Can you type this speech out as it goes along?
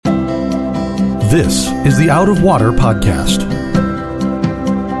This is the Out of Water Podcast.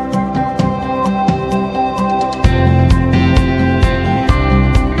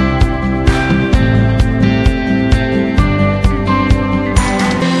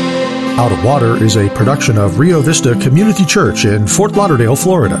 Out of Water is a production of Rio Vista Community Church in Fort Lauderdale,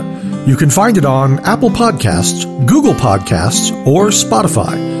 Florida. You can find it on Apple Podcasts, Google Podcasts, or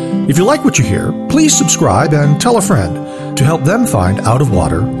Spotify. If you like what you hear, please subscribe and tell a friend to help them find Out of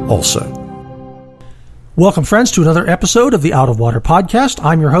Water also. Welcome, friends, to another episode of the Out of Water Podcast.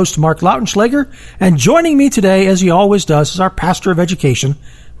 I'm your host, Mark Lautenschlager, and joining me today, as he always does, is our Pastor of Education,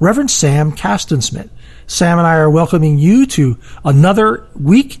 Reverend Sam Castensmith. Sam and I are welcoming you to another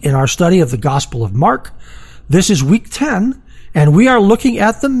week in our study of the Gospel of Mark. This is week 10, and we are looking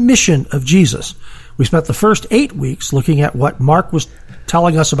at the mission of Jesus. We spent the first 8 weeks looking at what Mark was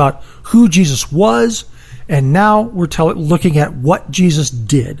telling us about who Jesus was, and now we're looking at what Jesus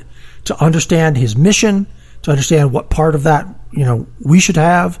did to understand his mission, to understand what part of that, we should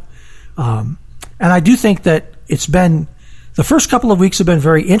have. And I do think that the first couple of weeks have been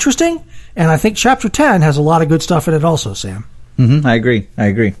very interesting, and I think chapter 10 has a lot of good stuff in it also, Sam. Mm-hmm. I agree.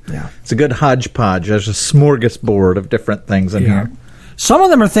 Yeah. It's a good hodgepodge. There's a smorgasbord of different things in here. Some of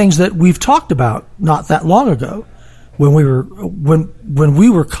them are things that we've talked about not that long ago when we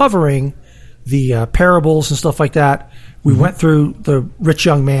were covering the parables and stuff like that. We went through the rich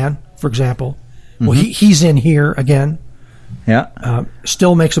young man, for example. Mm-hmm. Well, he's in here again. Yeah.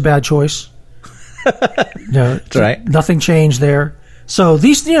 Still makes a bad choice. That's right. Nothing changed there. So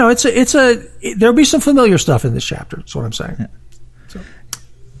these, there'll be some familiar stuff in this chapter. That's what I'm saying. Yeah.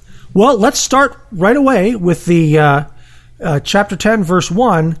 Well, let's start right away with the chapter 10, verse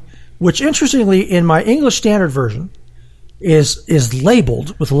 1, which interestingly in my English Standard Version is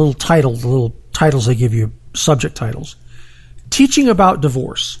labeled with a little title, the little titles they give you, subject titles, teaching about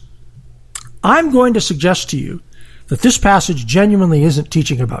divorce. I'm going to suggest to you that this passage genuinely isn't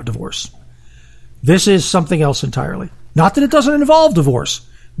teaching about divorce. This is something else entirely. Not that it doesn't involve divorce,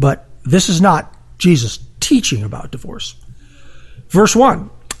 but this is not Jesus teaching about divorce. Verse 1,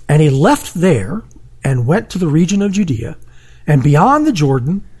 and he left there and went to the region of Judea and beyond the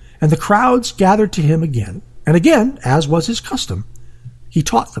Jordan, and the crowds gathered to him again. And again, as was his custom, he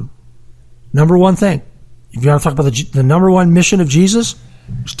taught them. Number one thing, if you want to talk about the number one mission of Jesus,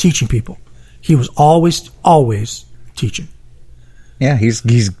 was teaching people. He was always teaching. Yeah, he's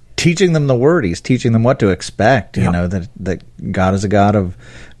teaching them the word. He's teaching them what to expect. That God is a God of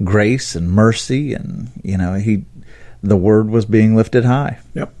grace and mercy, and the word was being lifted high.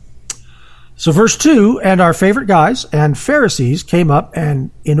 Yep. So verse 2, and our favorite guys and Pharisees came up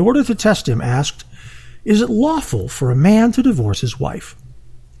and, in order to test him, asked, "Is it lawful for a man to divorce his wife?"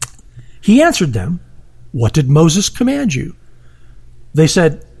 He answered them, "What did Moses command you?" They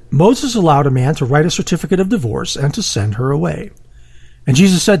said, "Moses allowed a man to write a certificate of divorce and to send her away." And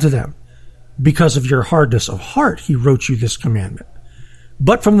Jesus said to them, "Because of your hardness of heart, he wrote you this commandment.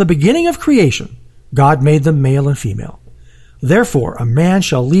 But from the beginning of creation, God made them male and female. Therefore, a man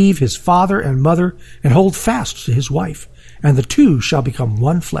shall leave his father and mother and hold fast to his wife, and the two shall become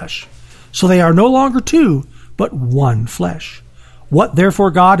one flesh. So they are no longer two, but one flesh. What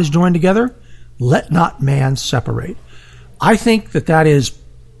therefore God has joined together, let not man separate." I think that is,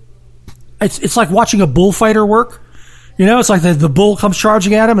 it's like watching a bullfighter work. It's like the bull comes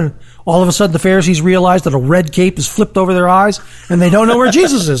charging at him, and all of a sudden the Pharisees realize that a red cape is flipped over their eyes, and they don't know where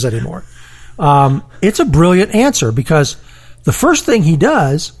Jesus is anymore. It's a brilliant answer, because the first thing he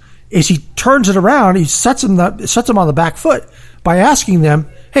does is he turns it around. He sets them on the back foot by asking them,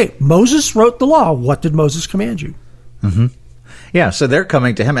 "Hey, Moses wrote the law. What did Moses command you?" Mm-hmm. Yeah, so they're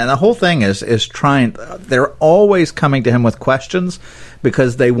coming to him, and the whole thing is they're always coming to him with questions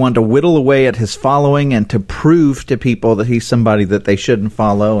because they want to whittle away at his following and to prove to people that he's somebody that they shouldn't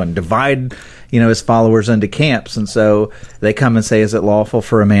follow and divide, his followers into camps. And so they come and say, "Is it lawful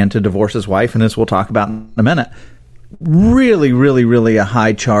for a man to divorce his wife?" And as we'll talk about in a minute, really, really, really a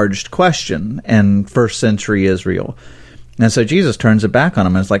high-charged question in first century Israel. And so Jesus turns it back on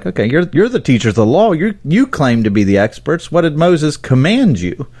him and is like, "Okay, you're the teachers of the law. You claim to be the experts. What did Moses command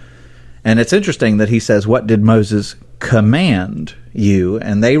you?" And it's interesting that he says, "What did Moses command you?"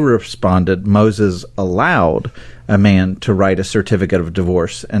 And they responded, "Moses allowed a man to write a certificate of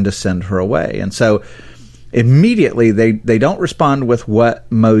divorce and to send her away." And so immediately they don't respond with what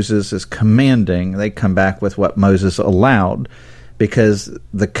Moses is commanding. They come back with what Moses allowed, because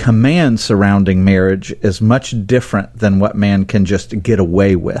the command surrounding marriage is much different than what man can just get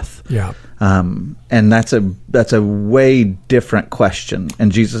away with. Yeah. And that's a way different question.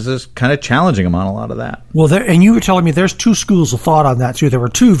 And Jesus is kind of challenging him on a lot of that. Well, and you were telling me there's two schools of thought on that, too. There were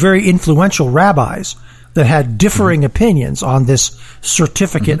two very influential rabbis that had differing opinions on this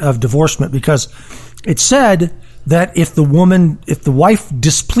certificate of divorcement, because it said that if the wife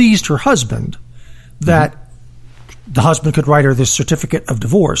displeased her husband, that the husband could write her this certificate of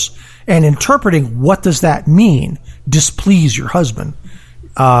divorce. And interpreting what does that mean, displease your husband,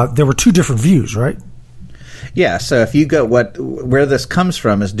 there were two different views, right? Yeah, so if you go, where this comes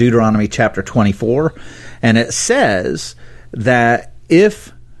from is Deuteronomy chapter 24, and it says that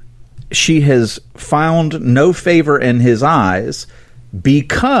if she has found no favor in his eyes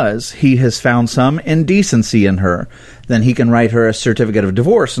because he has found some indecency in her, then he can write her a certificate of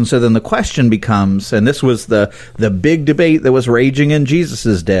divorce. And so then the question becomes, and this was the big debate that was raging in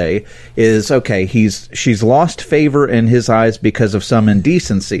Jesus's day, is, okay, she's lost favor in his eyes because of some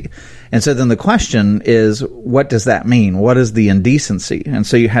indecency. And so then the question is, what does that mean? What is the indecency? And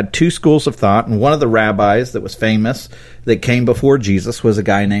so you had two schools of thought, and one of the rabbis that was famous that came before Jesus was a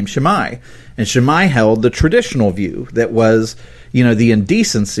guy named Shammai. And Shammai held the traditional view that was, the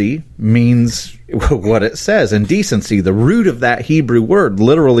indecency means what it says. Indecency, the root of that Hebrew word,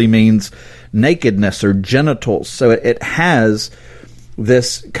 literally means nakedness or genitals. So it has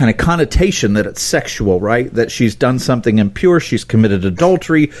this kind of connotation that it's sexual, right? That she's done something impure, she's committed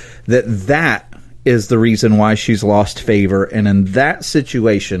adultery, that is the reason why she's lost favor. And in that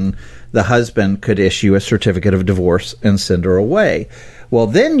situation, the husband could issue a certificate of divorce and send her away. Well,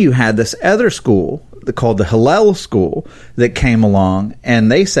 then you had this other school called the Hillel school that came along,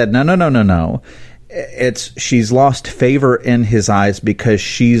 and they said, no. She's lost favor in his eyes because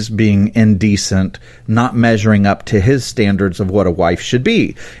she's being indecent, not measuring up to his standards of what a wife should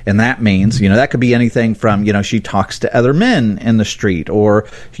be. And that means, that could be anything from, she talks to other men in the street, or,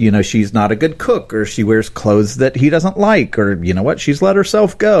 she's not a good cook, or she wears clothes that he doesn't like, or, she's let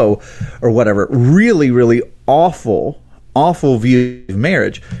herself go, or whatever. Really, really awful view of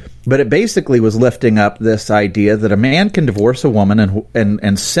marriage. But it basically was lifting up this idea that a man can divorce a woman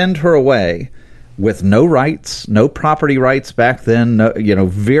and send her away with no rights, no property rights back then,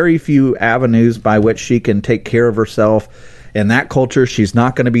 very few avenues by which she can take care of herself. In that culture, she's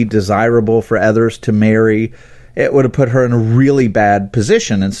not going to be desirable for others to marry. It would have put her in a really bad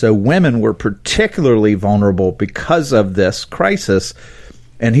position. And so women were particularly vulnerable because of this crisis.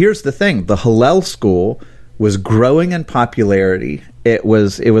 And here's the thing, the Hillel school was growing in popularity. It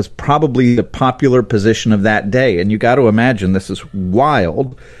was probably the popular position of that day. And you got to imagine, this is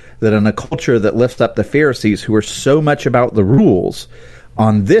wild, that in a culture that lifts up the Pharisees, who are so much about the rules,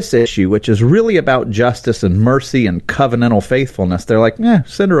 on this issue, which is really about justice and mercy and covenantal faithfulness, they're like,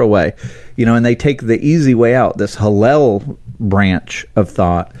 send her away. And they take the easy way out, this Hillel branch of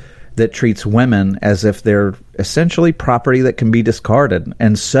thought that treats women as if they're essentially property that can be discarded,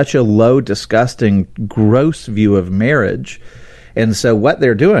 and such a low, disgusting, gross view of marriage. And so what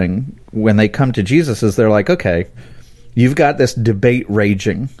they're doing when they come to Jesus is they're like, okay, you've got this debate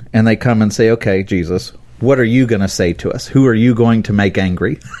raging, and they come and say, okay, Jesus, what are you going to say to us? Who are you going to make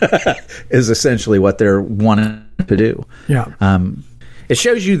angry? Is essentially what they're wanting to do. Yeah. It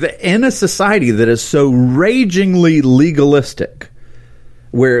shows you that in a society that is so ragingly legalistic,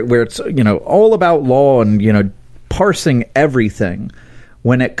 where it's, all about law and, parsing everything,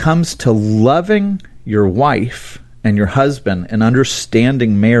 when it comes to loving your wife and your husband and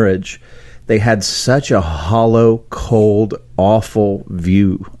understanding marriage, they had such a hollow, cold, awful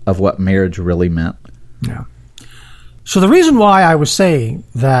view of what marriage really meant. Yeah. So the reason why I was saying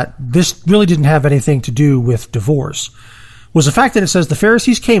that this really didn't have anything to do with divorce was the fact that it says the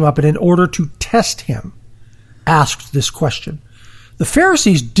Pharisees came up and in order to test him, asked this question. The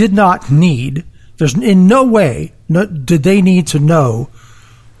Pharisees did not need, there's in no way did they need to know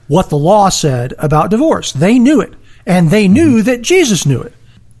what the law said about divorce. They knew it, and they knew that Jesus knew it.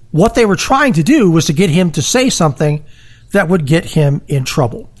 What they were trying to do was to get him to say something that would get him in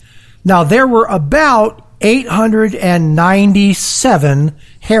trouble. Now, there were about 897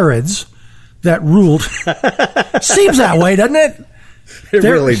 Herods that ruled. Seems that way, doesn't it? It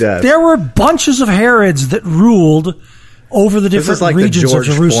really does. There were bunches of Herods that ruled over the different regions of Jerusalem. This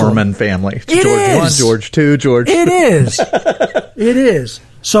is like the George Foreman family. George 1, George 2, George... It is. It is.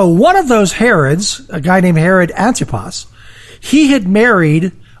 So one of those Herods, a guy named Herod Antipas, he had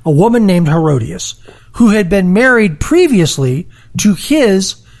married a woman named Herodias, who had been married previously to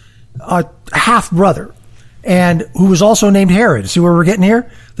his half-brother, and who was also named Herod. See where we're getting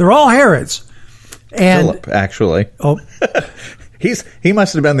here? They're all Herods. And Philip, actually. Oh, He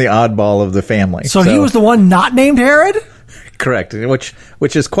must have been the oddball of the family. So he was the one not named Herod? Correct.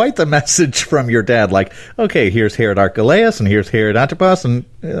 Which is quite the message from your dad. Like, okay, here's Herod Archelaus, and here's Herod Antipas, and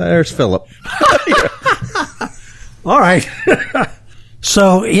there's Philip. All right.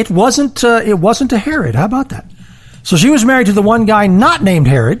 So it wasn't a Herod. How about that? So she was married to the one guy not named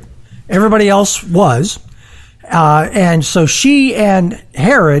Herod. Everybody else was. And so she and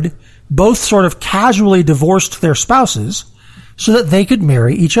Herod both sort of casually divorced their spouses so that they could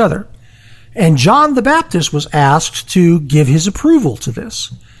marry each other. And John the Baptist was asked to give his approval to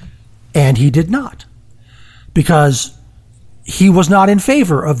this. And he did not. Because he was not in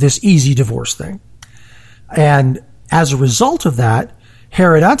favor of this easy divorce thing. And as a result of that,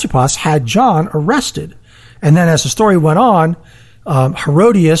 Herod Antipas had John arrested. And then as the story went on,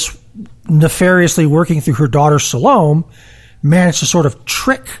 Herodias, nefariously working through her daughter Salome, managed to sort of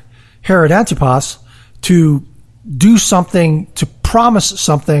trick Herod Antipas to do something, to promise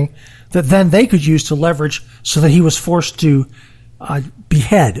something that then they could use to leverage so that he was forced to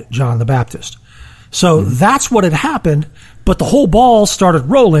behead John the Baptist. So that's what had happened, but the whole ball started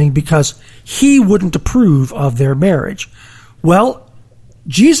rolling because he wouldn't approve of their marriage. Well,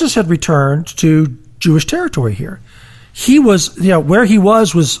 Jesus had returned to Jewish territory here. He was, where he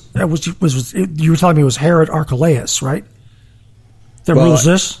was you were telling me it was Herod Archelaus, right? That rules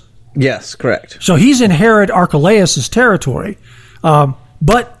this? Yes, correct. So he's in Herod Archelaus' territory.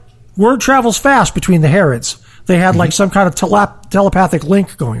 But word travels fast between the Herods. They had like some kind of telepathic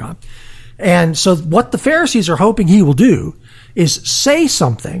link going on. And so what the Pharisees are hoping he will do is say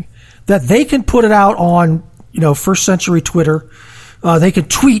something that they can put it out on, first century Twitter. They can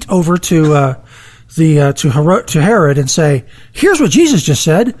tweet over to Herod and say, here's what Jesus just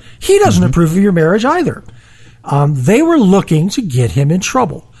said. He doesn't approve of your marriage either. They were looking to get him in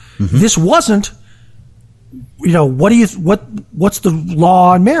trouble. This wasn't, what's the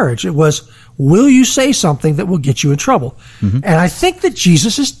law on marriage? It was, will you say something that will get you in trouble? And I think that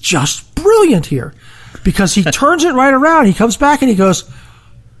Jesus is just brilliant here because he turns it right around. He comes back and he goes,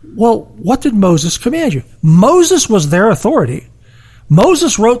 well, what did Moses command you? Moses was their authority.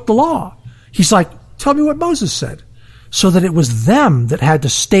 Moses wrote the law. He's like, tell me what Moses said. So that it was them that had to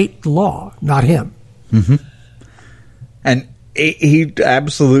state the law, not him. And he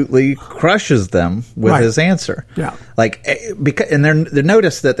absolutely crushes them with his answer. Yeah. And they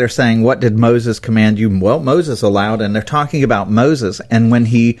notice that they're saying, what did Moses command you? Well, Moses allowed, and they're talking about Moses. And when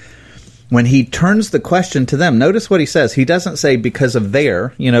he turns the question to them, notice what he says. He doesn't say because of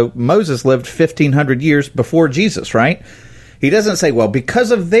their, Moses lived 1,500 years before Jesus, right? He doesn't say, well,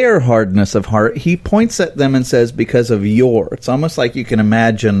 because of their hardness of heart. He points at them and says, because of your. It's almost like you can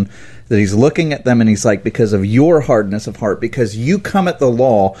imagine that he's looking at them and he's like, because of your hardness of heart, because you come at the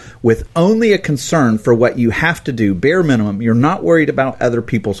law with only a concern for what you have to do, bare minimum. You're not worried about other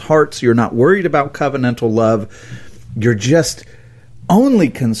people's hearts. You're not worried about covenantal love. You're just only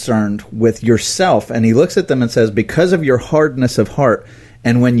concerned with yourself. And he looks at them and says, because of your hardness of heart.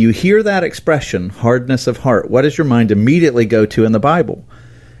 And when you hear that expression, hardness of heart, what does your mind immediately go to in the Bible?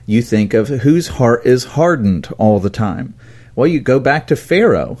 You think of whose heart is hardened all the time. Well, you go back to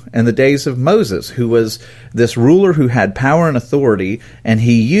Pharaoh and the days of Moses, who was this ruler who had power and authority, and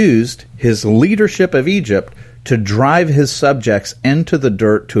he used his leadership of Egypt to drive his subjects into the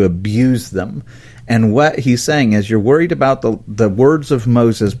dirt to abuse them. And what he's saying is, you're worried about the words of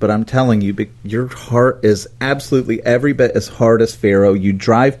Moses, but I'm telling you, your heart is absolutely every bit as hard as Pharaoh. You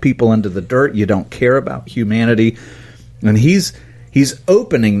drive people into the dirt. You don't care about humanity. And he's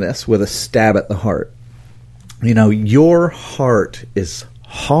opening this with a stab at the heart. Your heart is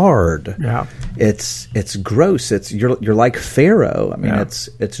hard. Yeah. It's gross. You're like Pharaoh. I mean,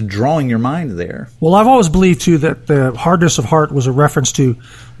 it's drawing your mind there. Well, I've always believed too that the hardness of heart was a reference to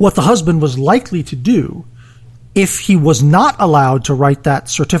what the husband was likely to do if he was not allowed to write that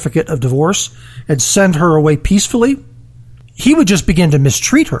certificate of divorce and send her away peacefully. He would just begin to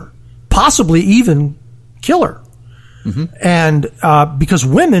mistreat her, possibly even kill her. And because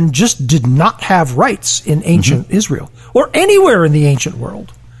women just did not have rights in ancient Israel or anywhere in the ancient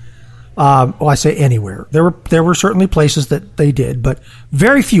world. Well, I say anywhere. There were certainly places that they did, but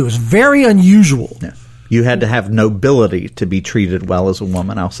very few. It was very unusual. Yeah. You had to have nobility to be treated well as a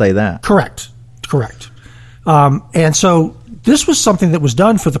woman. I'll say that. Correct. And so this was something that was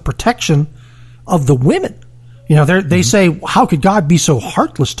done for the protection of the women. They say, how could God be so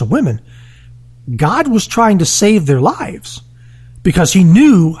heartless to women? God was trying to save their lives because he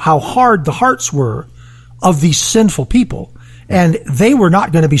knew how hard the hearts were of these sinful people, and they were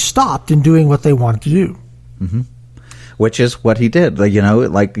not going to be stopped in doing what they wanted to do. which is what he did.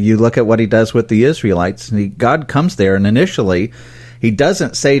 Like you look at what he does with the Israelites, and God comes there, and initially he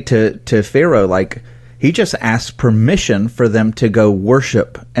doesn't say to Pharaoh, like, he just asks permission for them to go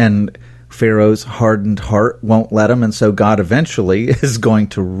worship, and Pharaoh's hardened heart won't let him, and so God eventually is going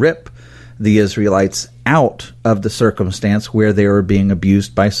to rip the Israelites out of the circumstance where they are being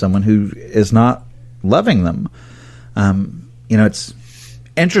abused by someone who is not loving them. It's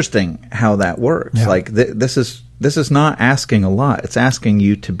interesting how that works. Yeah. Like this is not asking a lot. It's asking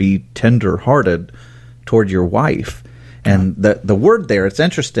you to be tender-hearted toward your wife. And the word there, it's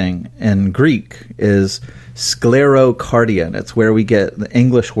interesting, in Greek is sclerocardia, and it's where we get the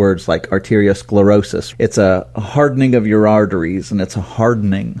English words like arteriosclerosis. It's a hardening of your arteries, and it's a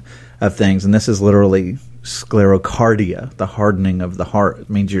hardening of things. And this is literally sclerocardia, the hardening of the heart. It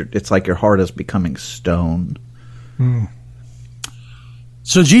means it's like your heart is becoming stone.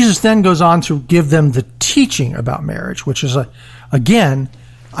 So Jesus then goes on to give them the teaching about marriage, which is, again,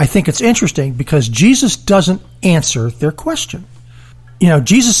 I think it's interesting because Jesus doesn't answer their question.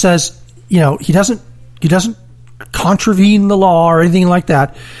 Jesus says, he doesn't contravene the law or anything like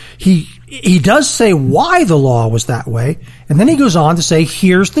that. He does say why the law was that way, and then he goes on to say,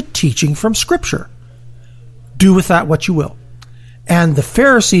 here's the teaching from Scripture. Do with that what you will. And the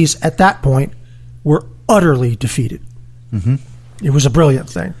Pharisees at that point were utterly defeated. Mm-hmm. It was a brilliant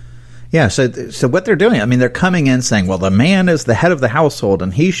thing. Yeah, so what they're doing, they're coming in saying, well, the man is the head of the household,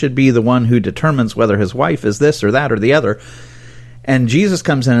 and he should be the one who determines whether his wife is this or that or the other. And Jesus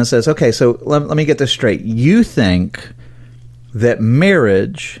comes in and says, okay, so let me get this straight. You think that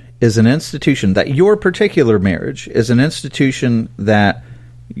marriage is an institution, that your particular marriage is an institution that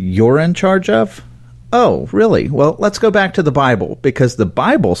you're in charge of? Oh, really? Well, let's go back to the Bible, because the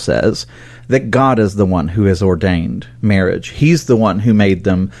Bible says that God is the one who has ordained marriage. He's the one who made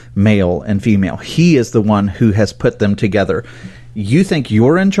them male and female. He is the one who has put them together. You think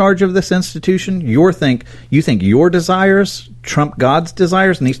you're in charge of this institution? You think your desires trump God's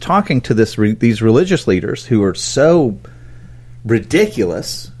desires? And he's talking to these religious leaders who are so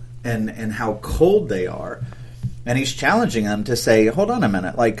ridiculous and how cold they are. And he's challenging them to say, hold on a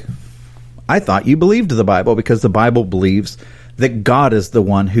minute, like, I thought you believed the Bible, because the Bible believes that God is the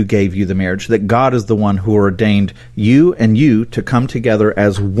one who gave you the marriage, that God is the one who ordained you and you to come together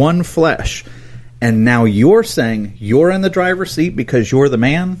as one flesh. And now you're saying you're in the driver's seat because you're the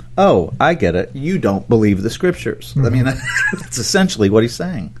man? Oh, I get it. You don't believe the Scriptures. Mm-hmm. That's essentially what he's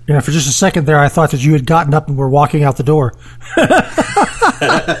saying. Yeah, for just a second there, I thought that you had gotten up and were walking out the door.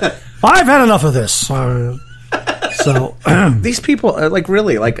 I've had enough of this. So these people,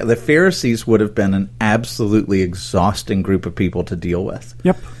 really, the Pharisees would have been an absolutely exhausting group of people to deal with.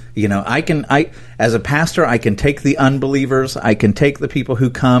 Yep. I as a pastor, I can take the unbelievers, I can take the people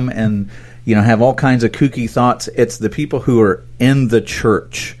who come and have all kinds of kooky thoughts. It's the people who are in the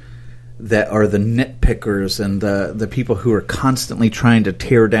church that are the nitpickers and the people who are constantly trying to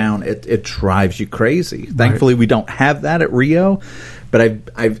tear down. It drives you crazy. Right. Thankfully, we don't have that at Rio, but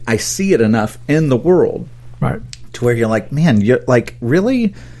I see it enough in the world. Right. To where you're like, man, you're like,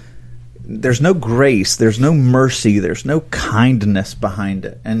 really? There's no grace, there's no mercy, there's no kindness behind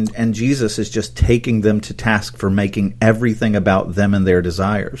it. And Jesus is just taking them to task for making everything about them and their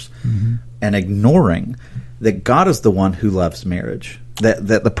desires, mm-hmm. and ignoring that God is the one who loves marriage.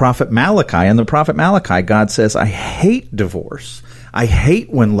 That the prophet Malachi, God says, I hate divorce. I hate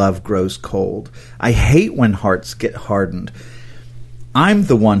when love grows cold. I hate when hearts get hardened. I'm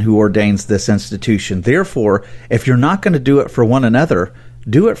the one who ordains this institution. Therefore, if you're not going to do it for one another,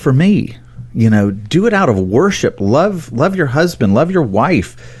 do it for me. Do it out of worship. Love your husband, love your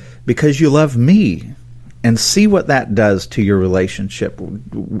wife, because you love me. And see what that does to your relationship.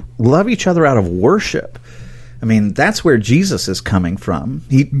 Love each other out of worship. That's where Jesus is coming from.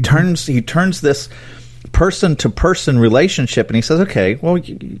 He turns this person-to-person relationship, and he says,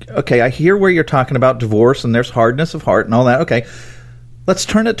 okay, I hear where you're talking about divorce, and there's hardness of heart and all that. Okay. Let's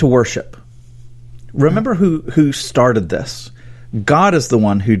turn it to worship. Remember who started this. God is the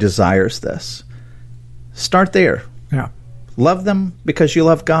one who desires this. Start there. Yeah. Love them because you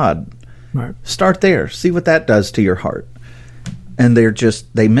love God. Right. Start there. See what that does to your heart. And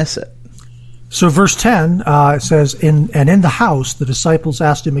they miss it. So verse 10 says, in the house the disciples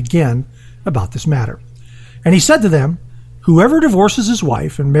asked him again about this matter. And he said to them, whoever divorces his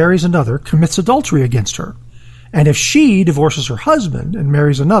wife and marries another commits adultery against her. And if she divorces her husband and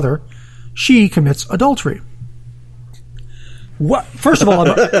marries another, she commits adultery. What? First of all,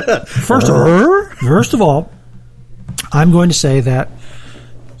 I'm going to say that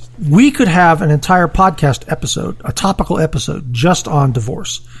we could have an entire podcast episode, a topical episode, just on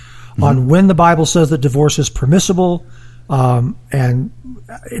divorce, mm-hmm. on when the Bible says that divorce is permissible, and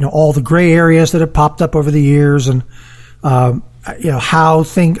all the gray areas that have popped up over the years, and how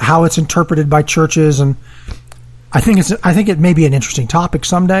it's interpreted by churches. And I think it may be an interesting topic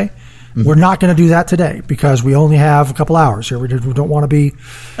someday. Mm-hmm. We're not going to do that today because we only have a couple hours here. We don't want to be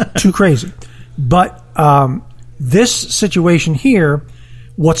too crazy. But this situation here,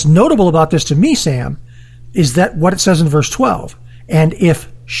 what's notable about this to me, Sam, is that what it says in verse 12, and if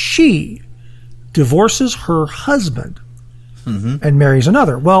she divorces her husband and marries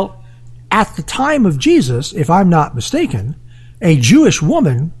another. Well, at the time of Jesus, if I'm not mistaken, a Jewish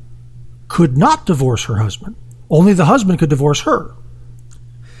woman could not divorce her husband. Only the husband could divorce her.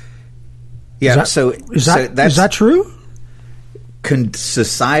 Yeah, is that true?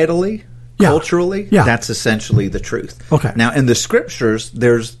 Societally, culturally, that's essentially the truth. Okay. Now, in the scriptures,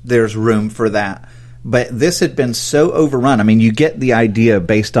 there's room for that. But this had been so overrun. I mean, you get the idea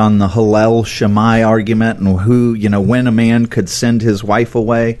based on the Hillel Shammai argument and when a man could send his wife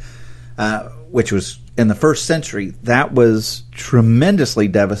away, which was in the first century. That was tremendously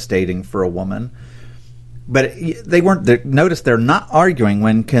devastating for a woman. But they weren't. Notice they're not arguing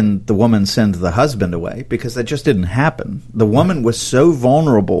when can the woman send the husband away, because that just didn't happen. The woman was so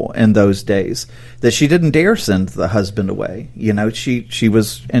vulnerable in those days that she didn't dare send the husband away. She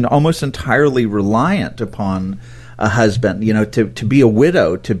was almost entirely reliant upon a husband. To be a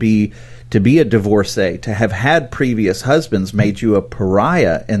widow, to be a divorcee, to have had previous husbands made you a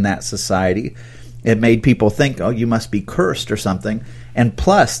pariah in that society. It made people think, oh, you must be cursed or something. And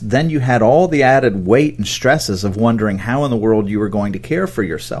plus, then you had all the added weight and stresses of wondering how in the world you were going to care for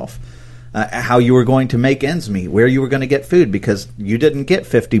yourself, how you were going to make ends meet, where you were going to get food, because you didn't get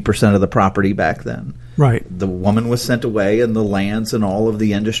 50% of the property back then. Right. The woman was sent away, and the lands and all of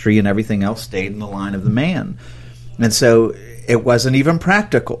the industry and everything else stayed in the line of the man. And so it wasn't even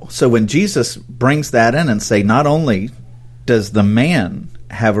practical. So when Jesus brings that in and say, not only does the man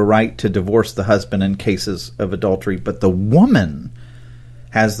have a right to divorce the husband in cases of adultery, but the woman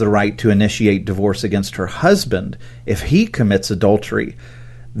has the right to initiate divorce against her husband if he commits adultery.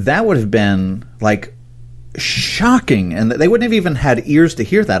 That would have been shocking, and they wouldn't have even had ears to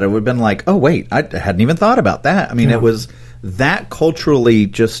hear that. It would have been like, oh wait, I hadn't even thought about that. I mean, It was that culturally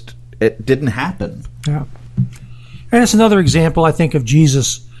it didn't happen. Yeah. And it's another example, I think, of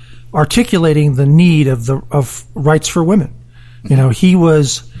Jesus articulating the need of rights for women. He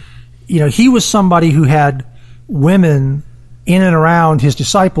was somebody who had women in and around his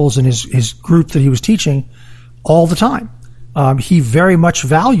disciples and his group that he was teaching all the time. He very much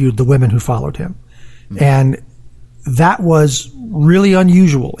valued the women who followed him. And that was really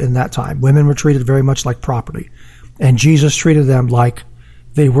unusual in that time. Women were treated very much like property. And Jesus treated them like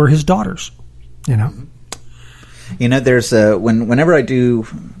they were his daughters, There's whenever I do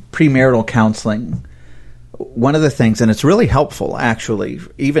premarital counseling, one of the things, and it's really helpful actually,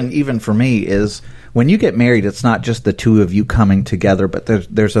 even for me, is when you get married, it's not just the two of you coming together, but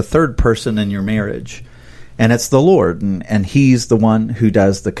there's a third person in your marriage, and it's the Lord, and He's the one who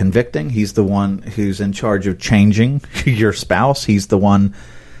does the convicting. He's the one who's in charge of changing your spouse. He's the one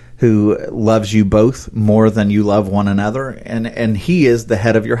who loves you both more than you love one another, and He is the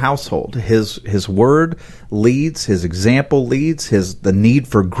head of your household. His word leads, His example leads, the need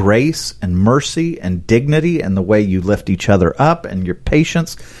for grace and mercy and dignity and the way you lift each other up and your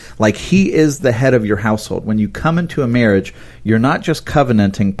patience. He is the head of your household. When you come into a marriage, you're not just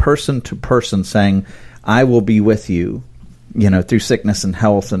covenanting person to person saying, I will be with you, through sickness and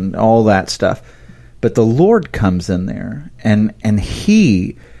health and all that stuff. But the Lord comes in there, and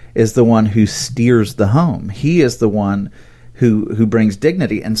He is the one who steers the home. He is the one who brings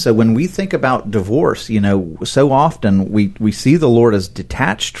dignity. And so when we think about divorce, so often we see the Lord as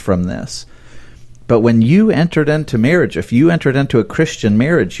detached from this. But when you entered into marriage, if you entered into a Christian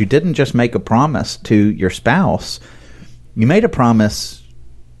marriage, you didn't just make a promise to your spouse. You made a promise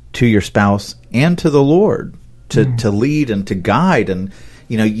to your spouse and to the Lord to lead and to guide. And,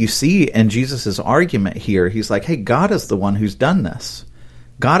 you see in Jesus' argument here, he's like, hey, God is the one who's done this.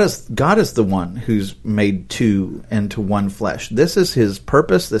 God is the one who's made two into one flesh. This is His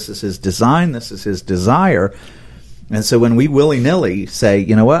purpose. This is His design. This is His desire. And so when we willy-nilly say,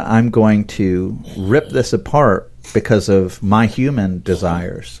 you know what, I'm going to rip this apart because of my human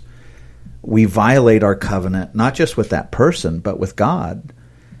desires, we violate our covenant, not just with that person, but with God.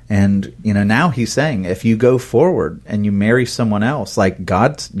 And, now He's saying, if you go forward and you marry someone else,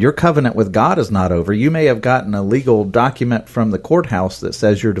 your covenant with God is not over. You may have gotten a legal document from the courthouse that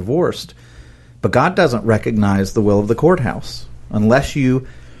says you're divorced, but God doesn't recognize the will of the courthouse. Unless you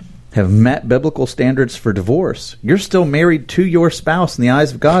have met biblical standards for divorce, you're still married to your spouse in the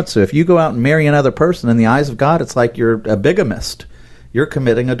eyes of God. So if you go out and marry another person, in the eyes of God, it's like you're a bigamist. You're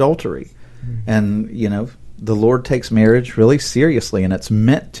committing adultery. And, the Lord takes marriage really seriously, and it's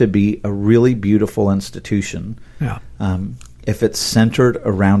meant to be a really beautiful institution. Yeah. If it's centered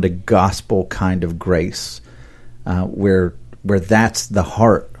around a gospel kind of grace, where that's the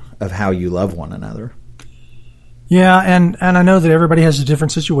heart of how you love one another. Yeah, and I know that everybody has a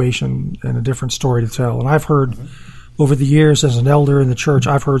different situation and a different story to tell. And I've heard over the years as an elder in the church,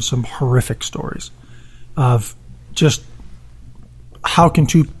 I've heard some horrific stories of just how can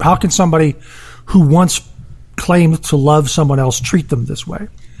somebody who once claimed to love someone else treat them this way.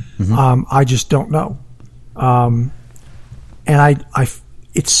 I just don't know. And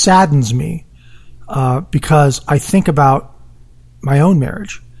it saddens me because I think about my own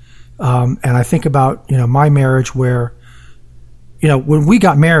marriage. And I think about, my marriage where, when we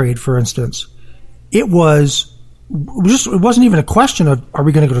got married, for instance, it wasn't even a question of, are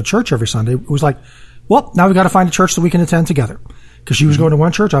we going to go to church every Sunday? It was like, well, now we got to find a church that we can attend together. Because she was going to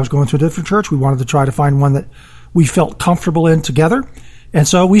one church, I was going to a different church. We wanted to try to find one that we felt comfortable in together. And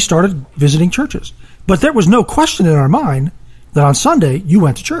so we started visiting churches. But there was no question in our mind that on Sunday you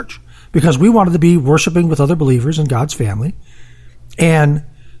went to church, because we wanted to be worshiping with other believers in God's family. And,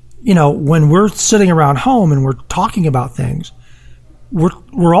 when we're sitting around home and we're talking about things,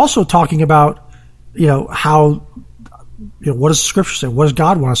 we're also talking about, how, what does Scripture say? What does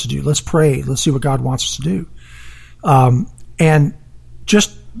God want us to do? Let's pray. Let's see what God wants us to do. And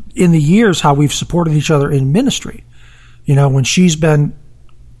just in the years, how we've supported each other in ministry, when she's been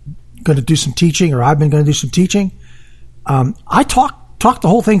going to do some teaching or I've been going to do some teaching, I talk the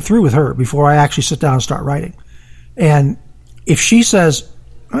whole thing through with her before I actually sit down and start writing. And if she says,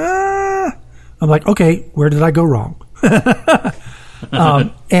 I'm like, okay, where did I go wrong?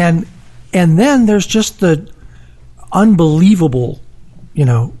 And then there's just the unbelievable,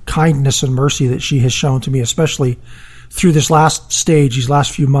 kindness and mercy that she has shown to me, especially through this last stage, these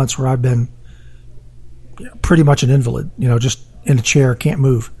last few months where I've been pretty much an invalid, just in a chair, can't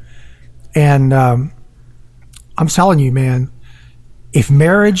move. And I'm telling you, man, if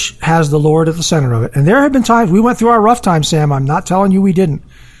marriage has the Lord at the center of it, and there have been times we went through our rough times, Sam, I'm not telling you we didn't.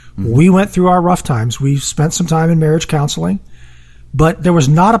 We went through our rough times. We spent some time in marriage counseling, but there was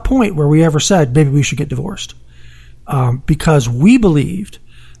not a point where we ever said, maybe we should get divorced. Because we believed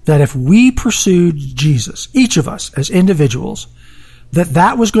that if we pursued Jesus, each of us as individuals,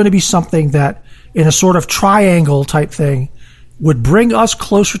 that was going to be something that in a sort of triangle type thing would bring us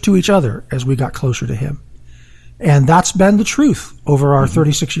closer to each other as we got closer to him. And that's been the truth over our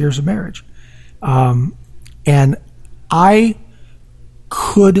 36 years of marriage. And I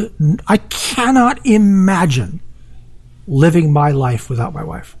cannot imagine living my life without my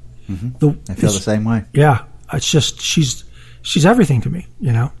wife. I feel the same way. Yeah. It's just, she's everything to me,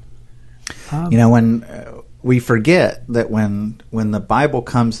 when we forget that when the Bible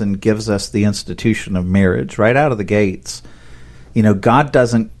comes and gives us the institution of marriage right out of the gates, God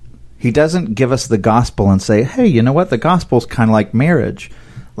doesn't give us the gospel and say, hey, you know what? The gospel's kind of like marriage.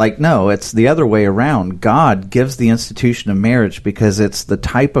 Like, no, it's the other way around. God gives the institution of marriage because it's the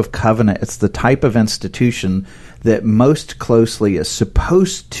type of covenant, it's the type of institution that most closely is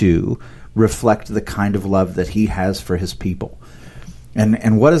supposed to reflect the kind of love that he has for his people.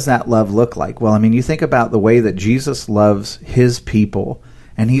 And what does that love look like? Well, you think about the way that Jesus loves his people,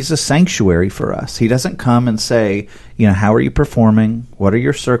 and he's a sanctuary for us. He doesn't come and say, how are you performing? What are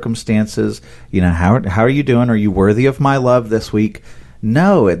your circumstances? How are you doing? Are you worthy of my love this week?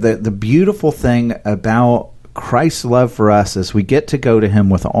 No, the beautiful thing about Christ's love for us is we get to go to him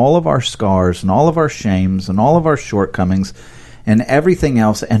with all of our scars and all of our shames and all of our shortcomings and everything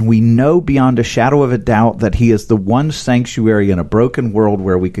else, and we know beyond a shadow of a doubt that he is the one sanctuary in a broken world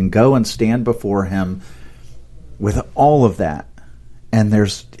where we can go and stand before him with all of that. And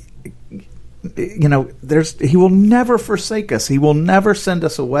he will never forsake us. He will never send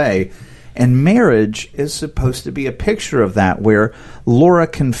us away. And marriage is supposed to be a picture of that, where Laura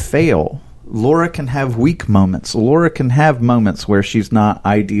can fail. Laura can have weak moments. Laura can have moments where she's not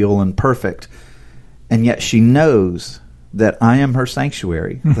ideal and perfect. And yet she knows that I am her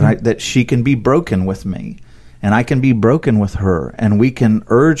sanctuary, that she can be broken with me, and I can be broken with her, and we can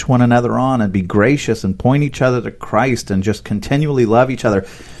urge one another on and be gracious and point each other to Christ and just continually love each other.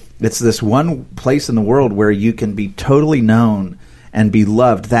 It's this one place in the world where you can be totally known and be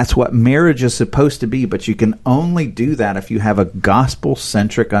loved. That's what marriage is supposed to be, but you can only do that if you have a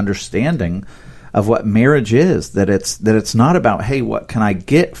gospel-centric understanding of what marriage is, that it's not about, hey, what can I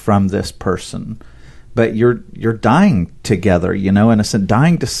get from this person? but you're dying together, you know, and it's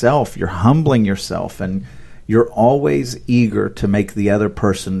dying to self. You're humbling yourself, and you're always eager to make the other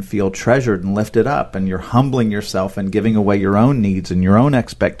person feel treasured and lifted up, and you're humbling yourself and giving away your own needs and your own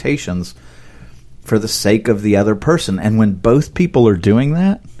expectations for the sake of the other person. And when both people are doing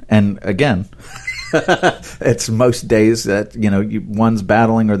that, and again, it's most days that, you know, one's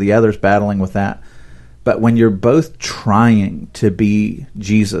battling or the other's battling with that. But when you're both trying to be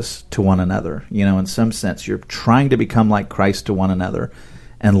Jesus to one another, you know, in some sense, you're trying to become like Christ to one another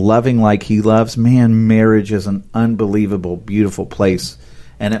and loving like he loves, man, marriage is an unbelievable, beautiful place.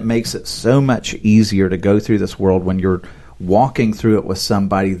 And it makes it so much easier to go through this world when you're walking through it with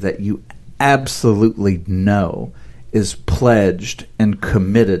somebody that you absolutely know is pledged and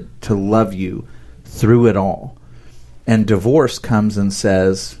committed to love you through it all. And divorce comes and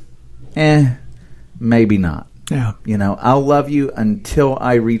says, maybe not. Yeah. You know, I'll love you until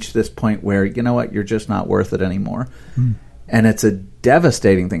I reach this point where, you know what, you're just not worth it anymore. And it's a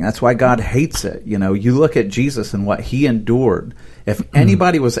devastating thing. That's why God hates it. You know, you look at Jesus and what he endured. If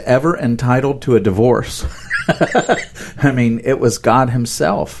anybody was ever entitled to a divorce, I mean, it was God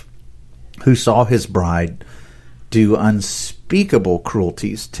himself who saw his bride do unspeakable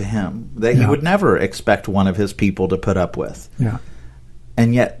cruelties to him that he would never expect one of his people to put up with. Yeah.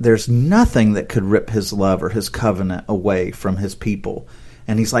 And yet there's nothing that could rip his love or his covenant away from his people.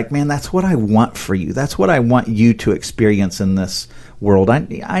 And he's like, man, that's what I want for you. That's what I want you to experience in this world.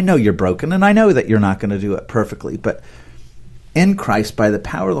 I know you're broken, and I know that you're not going to do it perfectly. But in Christ, by the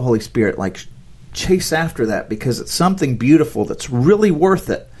power of the Holy Spirit, like, chase after that, because it's something beautiful that's really worth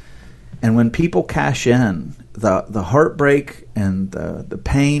it. And when people cash in, the heartbreak and the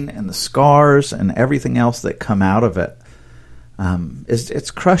pain and the scars and everything else that come out of it,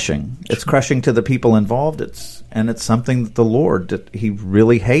 it's crushing. It's crushing to the people involved. It's something that the Lord, that he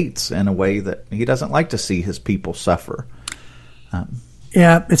really hates in a way that he doesn't like to see his people suffer.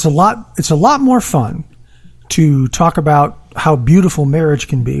 Yeah, it's a lot more fun to talk about how beautiful marriage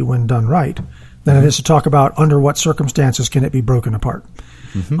can be when done right than it is to talk about under what circumstances can it be broken apart.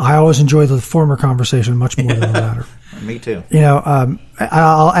 Mm-hmm. I always enjoy the former conversation much more than the latter. Me too. You know,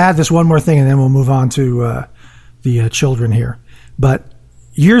 I'll add this one more thing, and then we'll move on to the children here. But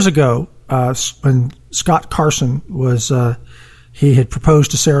years ago, when Scott Carson was, he had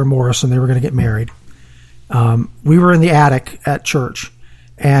proposed to Sarah Morris, and they were going to get married. We were in the attic at church,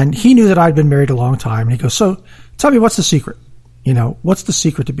 and he knew that I'd been married a long time. And he goes, "So, tell me, what's the secret? You know, what's the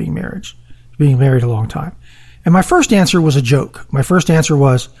secret to being married a long time?" And my first answer was a joke. My first answer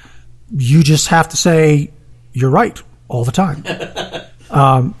was, "You just have to say you're right all the time."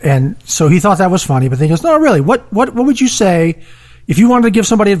 And so he thought that was funny, but then he goes, "No, really, what would you say if you wanted to give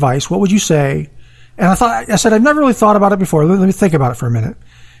somebody advice? What would you say?" And I said, "I've never really thought about it before. Let me think about it for a minute."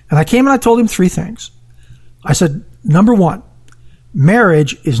 And I came and I told him 3 things. I said, number 1,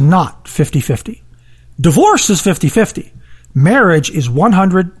 marriage is not 50-50. Divorce is 50-50. Marriage is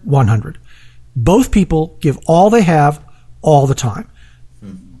 100-100. Both people give all they have all the time.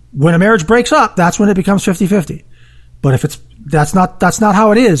 When a marriage breaks up, that's when it becomes 50-50. But if that's not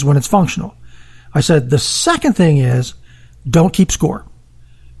how it is when it's functional. I said, the second thing is, don't keep score.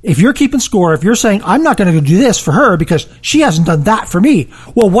 If you're keeping score, if you're saying, I'm not going to do this for her because she hasn't done that for me.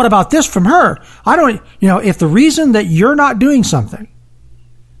 Well, what about this from her? If the reason that you're not doing something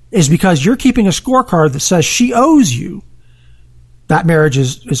is because you're keeping a scorecard that says she owes you, that marriage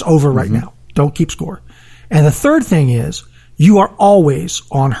is over right now. Don't keep score. And the third thing is, you are always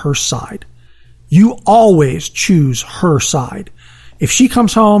on her side. You always choose her side. If she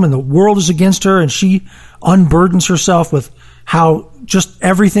comes home and the world is against her and she unburdens herself with how just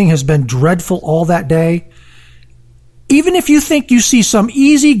everything has been dreadful all that day, even if you think you see some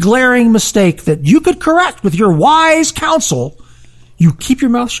easy glaring mistake that you could correct with your wise counsel, you keep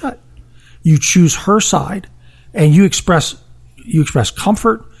your mouth shut. You choose her side, and you express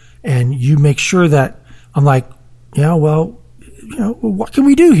comfort, and you make sure that I'm like, what can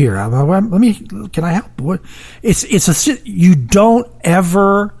we do here? Can I help? You don't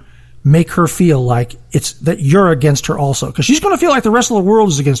ever make her feel like it's that you're against her also, because she's going to feel like the rest of the world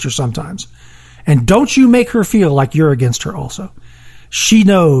is against her sometimes. And don't you make her feel like you're against her also. She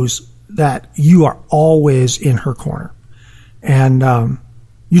knows that you are always in her corner. And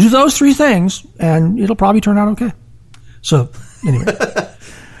you do those 3 things, and it'll probably turn out okay. So anyway,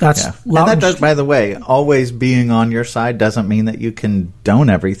 that's and that does, by the way, always being on your side doesn't mean that you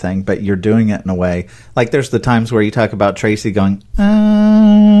condone everything, but you're doing it in a way. Like, there's the times where you talk about Tracy going,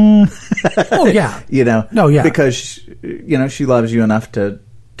 oh yeah, no, yeah, because she loves you enough to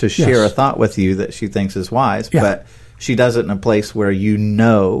share a thought with you that she thinks is wise, but she does it in a place where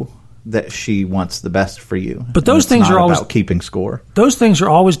that she wants the best for you. But those things are always about keeping score. Those things are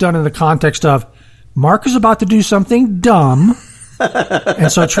always done in the context of Mark is about to do something dumb,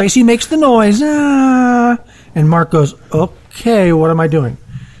 and so Tracy makes the noise, and Mark goes, "Okay, what am I doing?"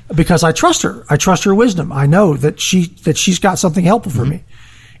 Because I trust her. I trust her wisdom. I know that she's got something helpful for me.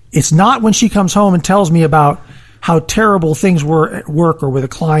 It's not when she comes home and tells me about how terrible things were at work or with a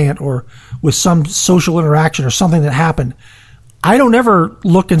client or with some social interaction or something that happened. I don't ever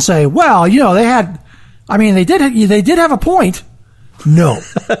look and say, well, you know, they did have a point. No,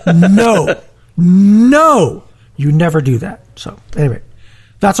 no, you never do that. So anyway,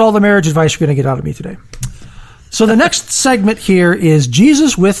 that's all the marriage advice you're going to get out of me today. So the next segment here is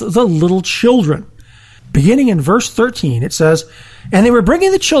Jesus with the little children. Beginning in verse 13, it says, "And they were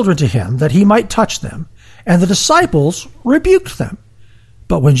bringing the children to him that he might touch them, and the disciples rebuked them.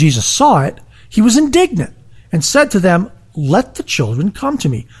 But when Jesus saw it, he was indignant and said to them, 'Let the children come to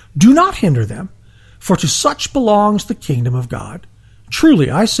me. Do not hinder them, for to such belongs the kingdom of God. Truly,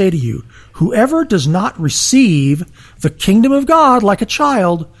 I say to you, whoever does not receive the kingdom of God like a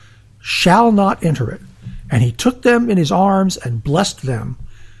child shall not enter it.' And he took them in his arms and blessed them,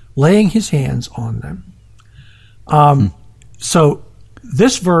 laying his hands on them." So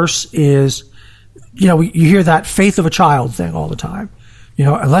this verse is, you hear that faith of a child thing all the time.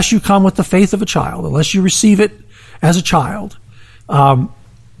 Unless you come with the faith of a child, unless you receive it as a child.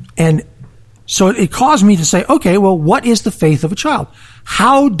 And so it caused me to say, okay, well, what is the faith of a child?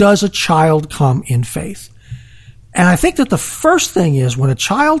 How does a child come in faith? And I think that the first thing is when a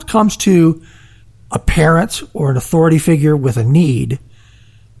child comes to a parent or an authority figure with a need,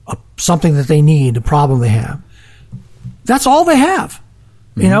 something that they need, a problem they have, that's all they have.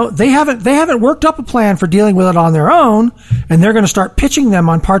 Mm-hmm. They haven't worked up a plan for dealing with it on their own, and they're going to start pitching them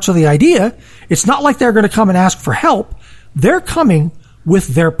on parts of the idea. It's not like they're going to come and ask for help. They're coming with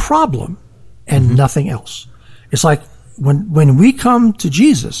their problem and nothing else. It's like when we come to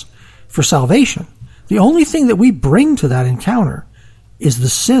Jesus for salvation, the only thing that we bring to that encounter is the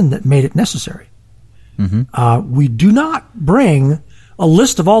sin that made it necessary. We do not bring a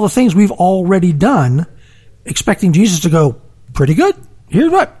list of all the things we've already done, expecting Jesus to go, pretty good.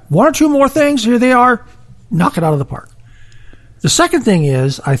 Here's what, one or two more things, here they are, knock it out of the park. The second thing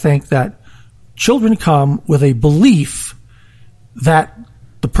is, I think that children come with a belief that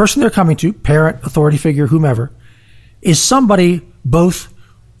the person they're coming to, parent, authority figure, whomever, is somebody both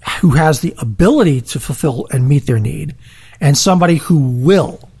who has the ability to fulfill and meet their need and somebody who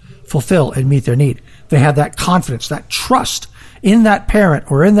will fulfill and meet their need. They have that confidence, that trust in that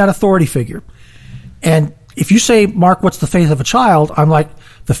parent or in that authority figure. And if you say, Mark, what's the faith of a child? I'm like,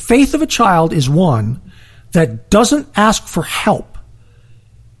 the faith of a child is one that doesn't ask for help.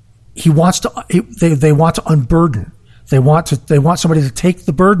 They want to unburden. They want somebody to take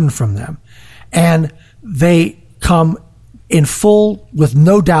the burden from them. And they come in full, with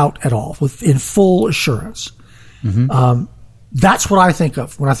no doubt at all, in full assurance. That's what I think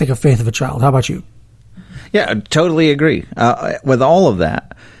of when I think of faith of a child. How about you? Yeah, I totally agree with all of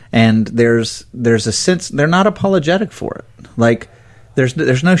that. And there's a sense they're not apologetic for it. Like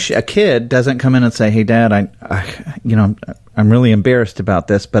there's no a kid doesn't come in and say, "Hey, Dad, I'm really embarrassed about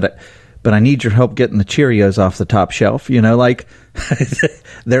this, but I need your help getting the Cheerios off the top shelf." Like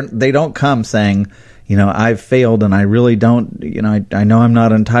they don't come saying, "I've failed and I really don't. I know I'm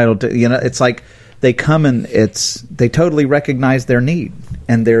not entitled to." It's like they come and they totally recognize their need,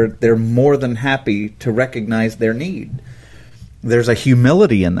 and they're more than happy to recognize their need. There's a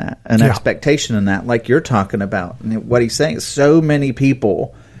humility in that, an expectation in that, like you're talking about. And what he's saying is so many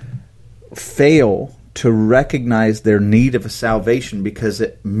people fail to recognize their need of a salvation because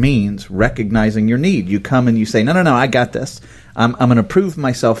it means recognizing your need. You come and you say, no, I got this. I'm going to prove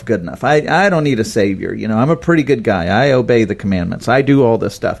myself good enough. I don't need a savior. I'm a pretty good guy. I obey the commandments. I do all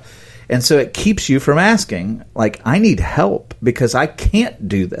this stuff. And so it keeps you from asking, like, I need help because I can't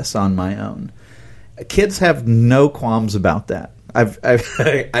do this on my own. Kids have no qualms about that.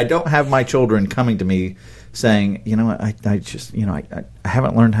 I don't have my children coming to me saying, I just, I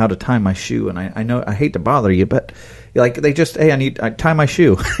haven't learned how to tie my shoe, and I know I hate to bother you, but like they just, hey, I tie my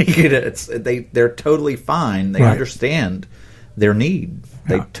shoe. They're totally fine. They understand their need.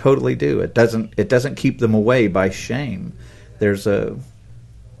 They totally do. It doesn't keep them away by shame.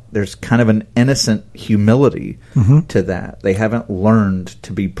 There's kind of an innocent humility to that. They haven't learned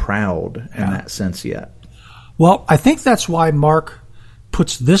to be proud in that sense yet. Well, I think that's why Mark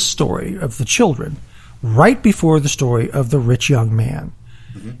puts this story of the children right before the story of the rich young man.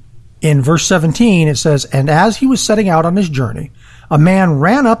 In verse 17, it says, "And as he was setting out on his journey, a man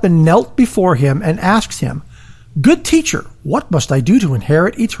ran up and knelt before him and asked him, "Good teacher, what must I do to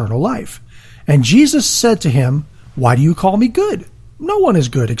inherit eternal life?" And Jesus said to him, "Why do you call me good? No one is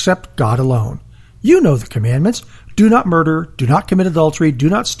good except God alone. You know the commandments. Do not murder, do not commit adultery, do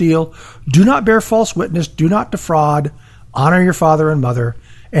not steal, do not bear false witness, do not defraud, honor your father and mother."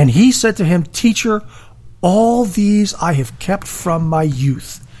 And he said to him, "Teacher, all these I have kept from my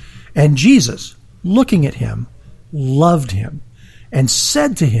youth." And Jesus, looking at him, loved him and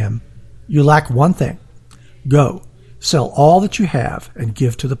said to him, "You lack one thing. Go, sell all that you have and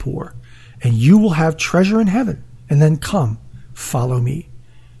give to the poor, and you will have treasure in heaven. And then come, follow me."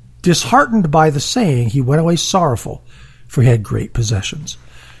 Disheartened by the saying, he went away sorrowful, for he had great possessions.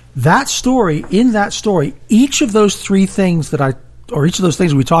 That story, in that story, each of those three things each of those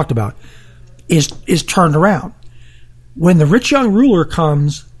things we talked about is turned around. When the rich young ruler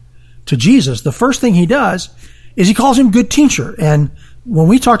comes to Jesus, the first thing he does is he calls him good teacher. And when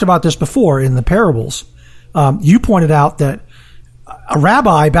we talked about this before in the parables, you pointed out that a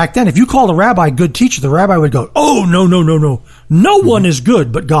rabbi back then, if you called a rabbi good teacher, the rabbi would go, "Oh, no. No one is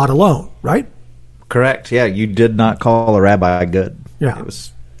good but God alone," right? Correct. Yeah, you did not call a rabbi good. Yeah. It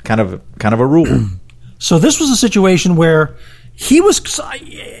was kind of a rule. So this was a situation where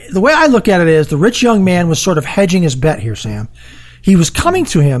the way I look at it is the rich young man was sort of hedging his bet here, Sam. He was coming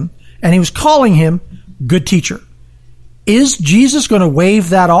to him and he was calling him good teacher. Is Jesus going to wave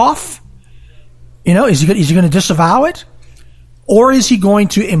that off? Is he going to disavow it? Or is he going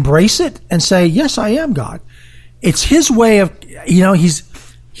to embrace it and say, "Yes, I am God"? It's his way of,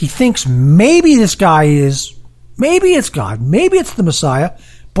 he thinks maybe this guy maybe it's God, maybe it's the Messiah,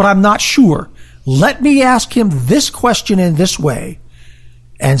 but I'm not sure. Let me ask him this question in this way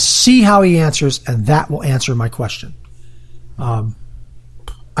and see how he answers, and that will answer my question.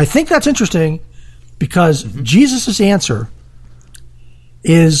 I think that's interesting because Jesus' answer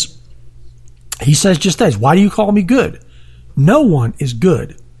is, he says just this, "Why do you call me good? No one is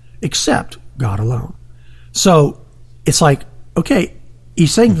good except God alone." So it's like, okay,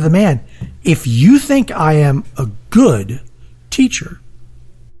 he's saying to the man, if you think I am a good teacher,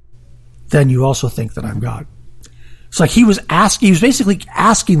 then you also think that I'm God. It's like he was basically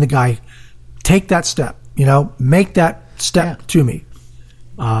asking the guy, take that step, make that step to me.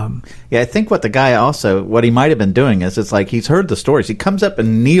 I think what he might have been doing is, it's like he's heard the stories. He comes up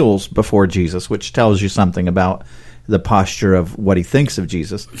and kneels before Jesus, which tells you something about the posture of what he thinks of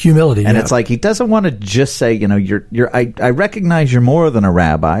Jesus. Humility. And it's like he doesn't want to just say, I recognize you're more than a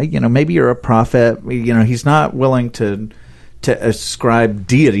rabbi. Maybe you're a prophet. He's not willing to ascribe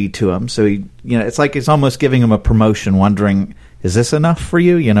deity to him. So it's like he's almost giving him a promotion, wondering, is this enough for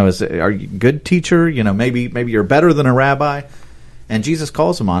you? Are you a good teacher? Maybe you're better than a rabbi. And Jesus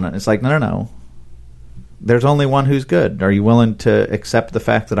calls him on it. It's like, no. There's only one who's good. Are you willing to accept the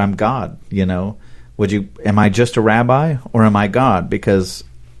fact that I'm God? Am I just a rabbi or am I God? Because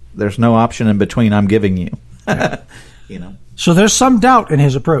there's no option in between I'm giving you. So there's some doubt in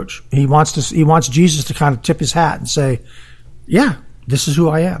his approach. He wants Jesus to kind of tip his hat and say, "Yeah, this is who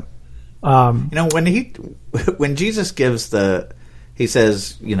I am." When Jesus gives the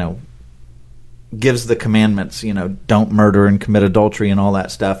commandments, don't murder and commit adultery and all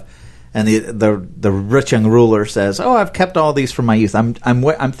that stuff, and the rich young ruler says, "Oh, I've kept all these from my youth."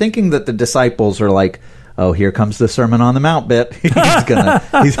 I'm thinking that the disciples are like, "Oh, here comes the Sermon on the Mount bit." he's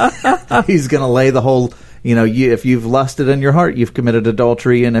gonna lay the whole, if you've lusted in your heart, you've committed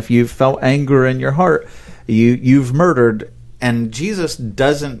adultery, and if you've felt anger in your heart, you've murdered. And Jesus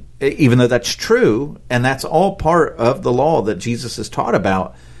doesn't, even though that's true, and that's all part of the law that Jesus is taught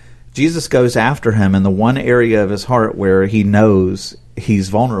about. Jesus goes after him in the one area of his heart where he knows he's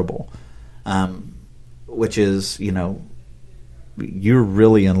vulnerable, which is, you're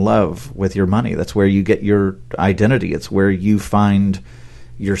really in love with your money. That's where you get your identity. It's where you find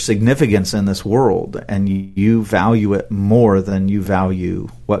your significance in this world, and you value it more than you value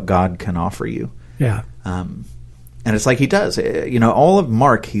what God can offer you. Yeah. And it's like he does. All of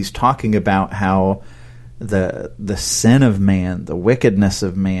Mark, he's talking about how the sin of man, the wickedness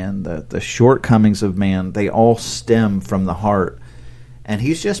of man, the shortcomings of man, they all stem from the heart. And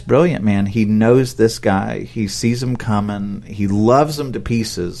he's just brilliant, man. He knows this guy. He sees him coming. He loves him to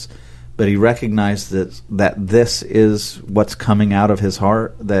pieces, but he recognizes that this is what's coming out of his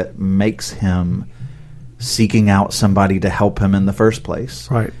heart that makes him seeking out somebody to help him in the first place.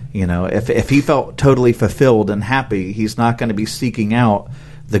 Right. If he felt totally fulfilled and happy, he's not going to be seeking out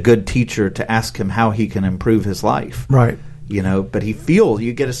the good teacher to ask him how he can improve his life. Right. But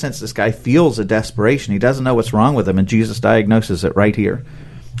you get a sense this guy feels a desperation. He doesn't know what's wrong with him, and Jesus diagnoses it right here.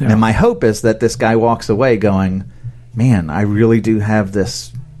 Yeah. And my hope is that this guy walks away going, man, I really do have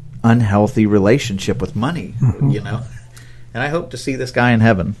this unhealthy relationship with money, And I hope to see this guy in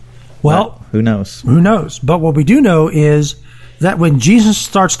heaven. Well, but who knows? Who knows? But what we do know is that when Jesus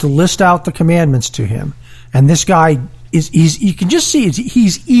starts to list out the commandments to him, and this guy you can just see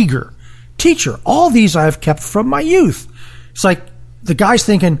he's eager. Teacher, all these I have kept from my youth. It's like the guy's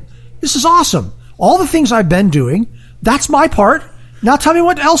thinking, this is awesome. All the things I've been doing, that's my part. Now tell me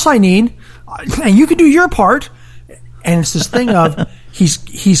what else I need, and you can do your part. And it's this thing of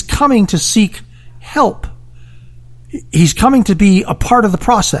he's coming to seek help. He's coming to be a part of the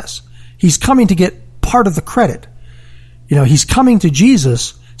process. He's coming to get part of the credit. He's coming to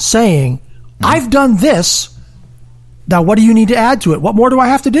Jesus saying, I've done this. Now, what do you need to add to it? What more do I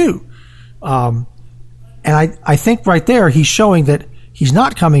have to do? And I think right there, he's showing that he's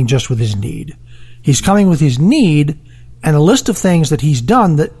not coming just with his need. He's coming with his need and a list of things that he's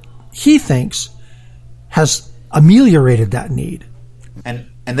done that he thinks has ameliorated that need.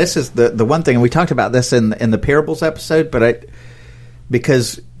 And this is the one thing, and we talked about this in the parables episode, but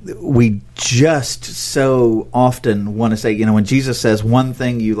because we just so often want to say, when Jesus says, one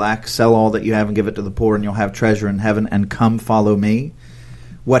thing you lack, sell all that you have and give it to the poor and you'll have treasure in heaven, and come follow me.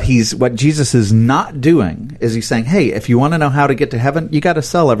 What Jesus is not doing is he's saying, hey, if you want to know how to get to heaven, you got to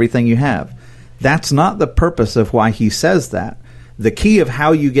sell everything you have. That's not the purpose of why he says that. The key of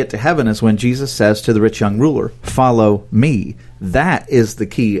how you get to heaven is when Jesus says to the rich young ruler, follow me. That is the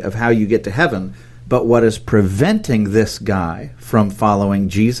key of how you get to heaven. But what is preventing this guy from following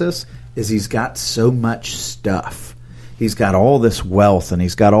Jesus is he's got so much stuff. He's got all this wealth and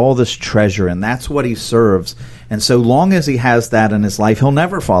he's got all this treasure, and that's what he serves. And so long as he has that in his life, he'll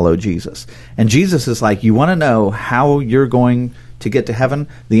never follow Jesus. And Jesus is like, you want to know how you're going to get to heaven?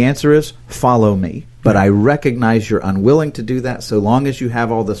 The answer is follow me. But I recognize you're unwilling to do that so long as you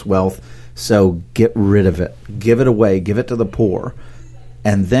have all this wealth. So get rid of it. Give it away. Give it to the poor.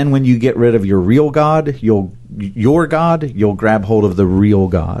 And then when you get rid of your real God, you'll grab hold of the real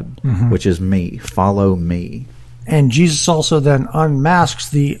God, which is me. Follow me. And Jesus also then unmasks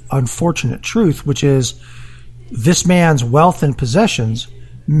the unfortunate truth, which is this man's wealth and possessions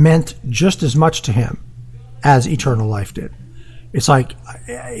meant just as much to him as eternal life did. It's like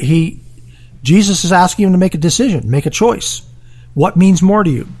Jesus is asking him to make a decision, make a choice. What means more to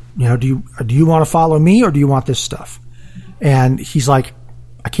you? Do you want to follow me or do you want this stuff? And he's like,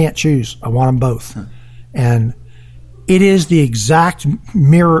 I can't choose. I want them both. And it is the exact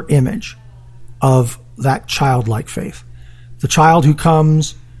mirror image of that childlike faith. The child who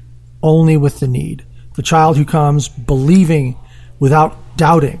comes only with the need. The child who comes believing without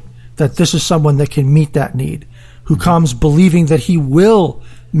doubting that this is someone that can meet that need. Who comes believing that he will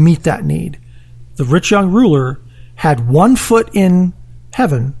meet that need. The rich young ruler had 1 foot in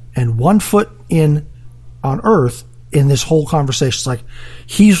heaven and 1 foot on earth in this whole conversation. It's like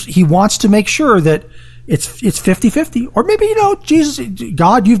he wants to make sure that it's 50-50, or maybe Jesus,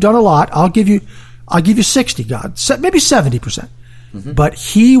 God, you've done a lot. I'll give you 60, God, maybe 70%. But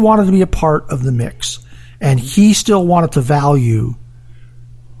he wanted to be a part of the mix, and he still wanted to value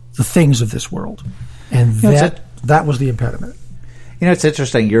the things of this world, and that was the impediment. It's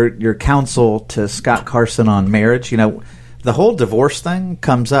interesting. Your counsel to Scott Carson on marriage. The whole divorce thing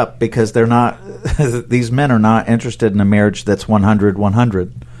comes up because they're not; these men are not interested in a marriage that's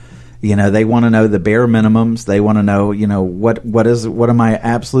 100-100. They want to know the bare minimums. They want to know, what am I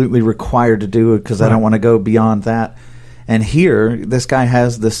absolutely required to do because I don't want to go beyond that. And here, this guy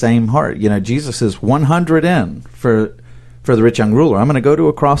has the same heart. Jesus is 100 in for the rich young ruler. I'm going to go to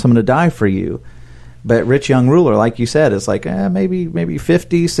a cross. I'm going to die for you. But rich young ruler, like you said, is like maybe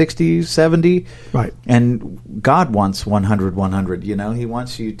 50, 60, 70. Right. And God wants 100-100. He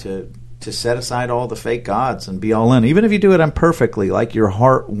wants you to set aside all the fake gods and be all in. Even if you do it imperfectly, like your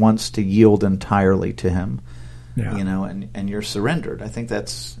heart wants to yield entirely to him. Yeah. And you're surrendered. I think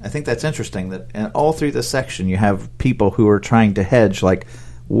that's interesting that all through this section you have people who are trying to hedge, like,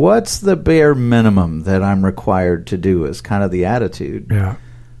 what's the bare minimum that I'm required to do is kind of the attitude. Yeah.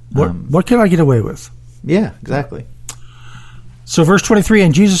 What can I get away with? Yeah, exactly. So verse 23,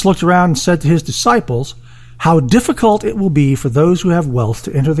 and Jesus looked around and said to his disciples, how difficult it will be for those who have wealth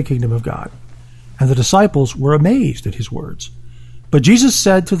to enter the kingdom of God. And the disciples were amazed at his words. But Jesus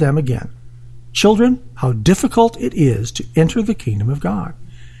said to them again, children, how difficult it is to enter the kingdom of God.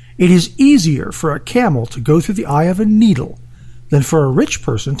 It is easier for a camel to go through the eye of a needle than for a rich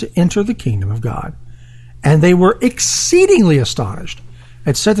person to enter the kingdom of God. And they were exceedingly astonished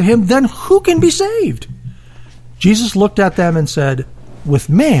and said to him, then who can be saved? Jesus looked at them and said, with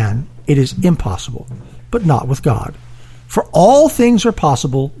man it is impossible, but not with God. For all things are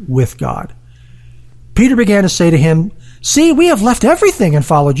possible with God. Peter began to say to him, See, we have left everything and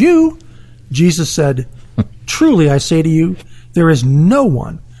followed you. Jesus said, Truly I say to you, there is no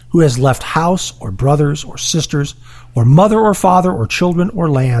one who has left house or brothers or sisters or mother or father or children or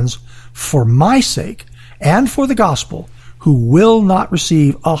lands for my sake and for the gospel, who will not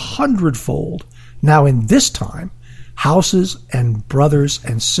receive 100-fold now in this time, houses and brothers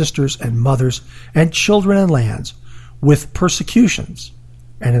and sisters and mothers and children and lands, with persecutions,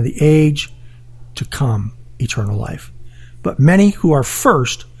 and in the age to come eternal life. But many who are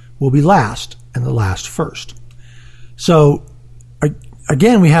first will be last, and the last first. So,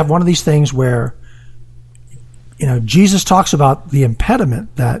 again, we have one of these things where, Jesus talks about the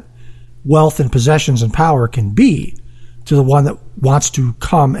impediment that wealth and possessions and power can be to the one that wants to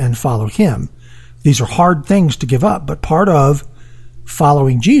come and follow him. These are hard things to give up, but part of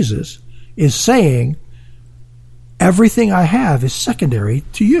following Jesus is saying, everything I have is secondary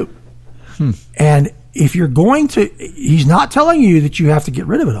to you. And if you're going to, he's not telling you that you have to get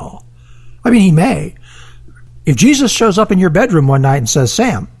rid of it all. I mean, he may. If Jesus shows up in your bedroom one night and says,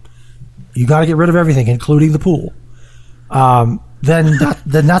 Sam, you got to get rid of everything, including the pool, then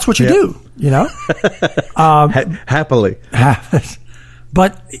that's what you do, Happily.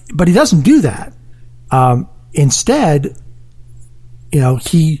 But he doesn't do that. Instead,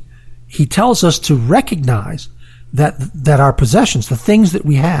 he tells us to recognize that our possessions, the things that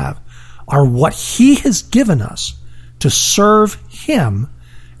we have, are what he has given us to serve him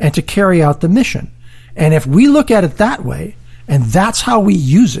and to carry out the mission. And if we look at it that way, and that's how we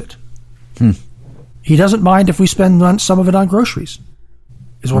use it, he doesn't mind if we spend some of it on groceries,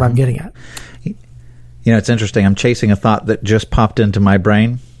 is what I'm getting at. It's interesting. I'm chasing a thought that just popped into my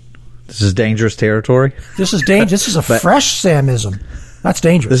brain. This is dangerous territory. This is dangerous. This is a fresh Samism. That's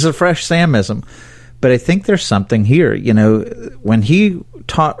dangerous. This is a fresh Samism. But I think there's something here. When he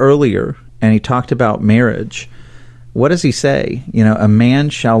taught earlier and he talked about marriage, what does he say? A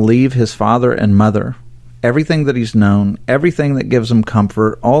man shall leave his father and mother, everything that he's known, everything that gives him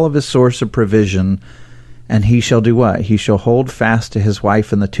comfort, all of his source of provision, and he shall do what? He shall hold fast to his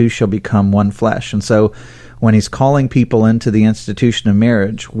wife, and the two shall become one flesh. And so when he's calling people into the institution of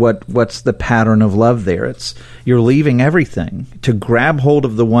marriage, what's the pattern of love there? It's you're leaving everything to grab hold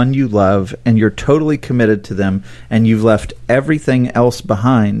of the one you love, and you're totally committed to them, and you've left everything else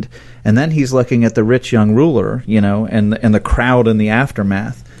behind. And then he's looking at the rich young ruler, and the crowd in the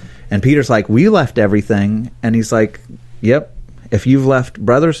aftermath. And Peter's like, we left everything. And he's like, yep. If you've left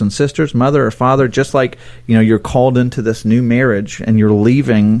brothers and sisters, mother or father, just like, you're called into this new marriage and you're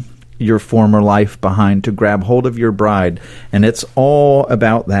leaving your former life behind to grab hold of your bride. And it's all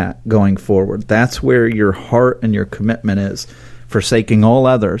about that going forward. That's where your heart and your commitment is, forsaking all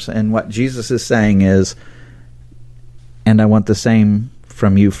others. And what Jesus is saying is, and I want the same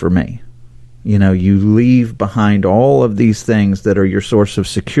from you for me. You leave behind all of these things that are your source of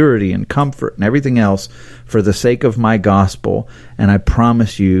security and comfort and everything else for the sake of my gospel, and I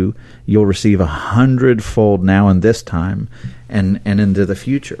promise you'll receive 100-fold now in this time and into the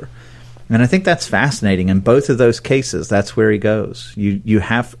future. And I think that's fascinating. In both of those cases, that's where he goes. You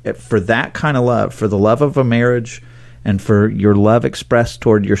have, for that kind of love, for the love of a marriage and for your love expressed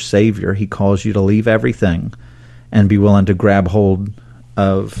toward your Savior, he calls you to leave everything and be willing to grab hold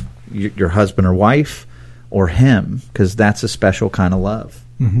of your husband or wife or him, because that's a special kind of love,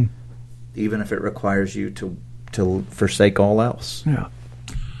 even if it requires you to forsake all else. Yeah,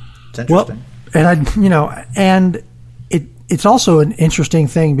 it's interesting. Well, and it's also an interesting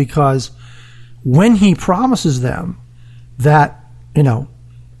thing, because when he promises them that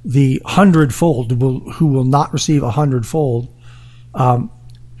the 100-fold who will not receive 100-fold,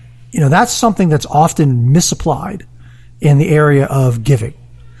 that's something that's often misapplied in the area of giving.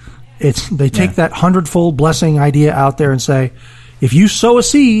 They take that 100-fold blessing idea out there and say, if you sow a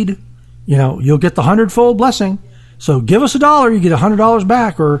seed, you'll get the 100-fold blessing. So give us $1, you get $100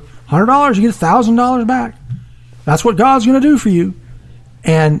 back, or $100, you get $1,000 back. That's what God's going to do for you.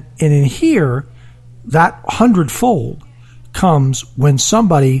 And in here, that 100-fold comes when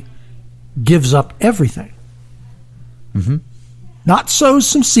somebody gives up everything. Not sows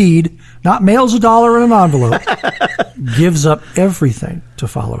some seed, not mails $1 in an envelope, gives up everything to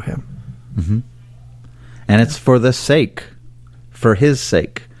follow him. And it's for the sake, for his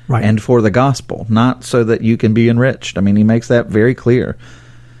sake, right, and for the gospel, not so that you can be enriched. I mean, he makes that very clear.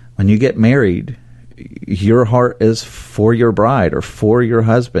 When you get married, your heart is for your bride or for your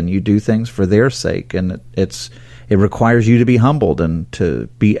husband. You do things for their sake, and it requires you to be humbled and to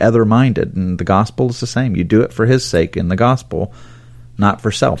be other-minded. And the gospel is the same. You do it for his sake in the gospel, not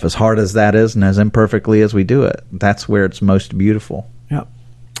for self. As hard as that is and as imperfectly as we do it, that's where it's most beautiful. Yeah.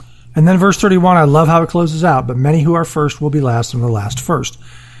 And then verse 31, I love how it closes out. But many who are first will be last, and the last first.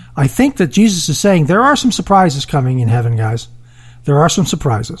 I think that Jesus is saying there are some surprises coming in heaven, guys. There are some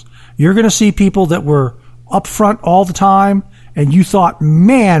surprises. You're going to see people that were up front all the time, and you thought,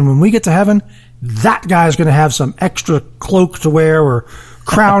 man, when we get to heaven, that guy's going to have some extra cloak to wear or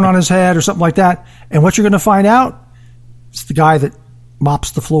crown on his head or something like that. And what you're going to find out, it's the guy that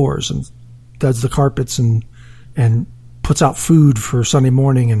mops the floors and does the carpets and puts out food for Sunday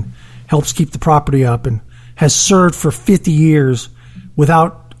morning and helps keep the property up and has served for 50 years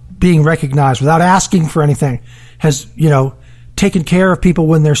without being recognized, without asking for anything, has, taken care of people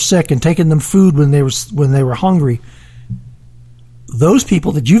when they're sick and taken them food when they were hungry. Those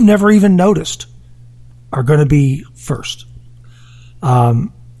people that you've never even noticed are going to be first.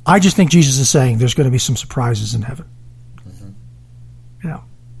 I just think Jesus is saying there's going to be some surprises in heaven. Mm-hmm. Yeah.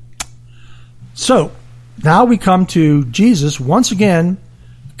 So now we come to Jesus once again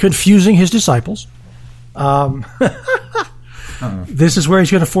confusing his disciples. This is where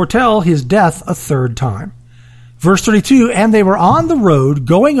he's going to foretell his death a third time. Verse 32, and they were on the road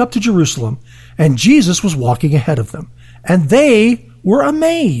going up to Jerusalem, and Jesus was walking ahead of them. And they were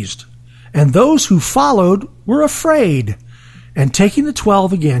amazed, and those who followed were afraid. And taking the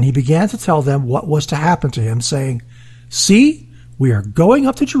 12 again, he began to tell them what was to happen to him, saying, see, we are going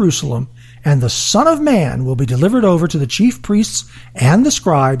up to Jerusalem, and the Son of Man will be delivered over to the chief priests and the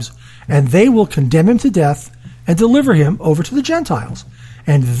scribes, and they will condemn him to death and deliver him over to the Gentiles.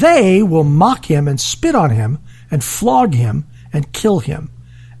 And they will mock him and spit on him and flog him and kill him.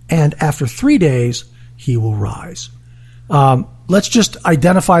 And after 3 days, he will rise. Let's just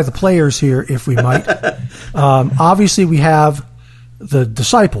identify the players here, if we might. Obviously, we have the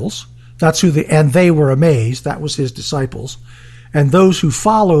disciples. That's who and they were amazed. That was his disciples. And those who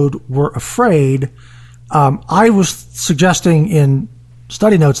followed were afraid. I was suggesting in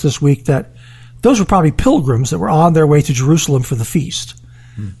study notes this week that those were probably pilgrims that were on their way to Jerusalem for the feast.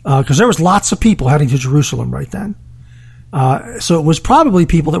 Because there was lots of people heading to Jerusalem right then. So it was probably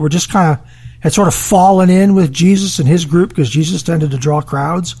people that were just had sort of fallen in with Jesus and his group because Jesus tended to draw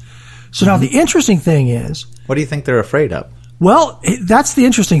crowds. So now the interesting thing is... What do you think they're afraid of? Well, that's the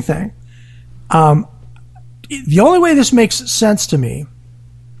interesting thing. The only way this makes sense to me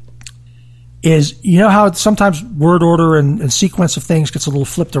is, how sometimes word order and sequence of things gets a little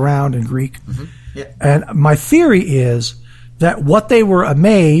flipped around in Greek. Mm-hmm. Yeah. And my theory is that what they were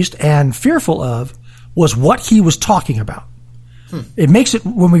amazed and fearful of was what he was talking about. It makes it,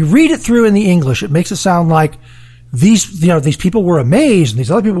 when we read it through in the English, it makes it sound like these people were amazed and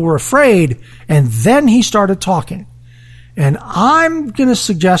these other people were afraid, and then he started talking. And I'm going to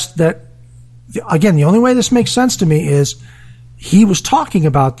suggest that, again, the only way this makes sense to me is he was talking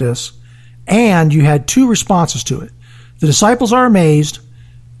about this, and you had two responses to it. The disciples are amazed,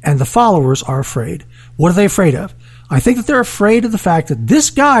 and the followers are afraid. What are they afraid of? I think that they're afraid of the fact that this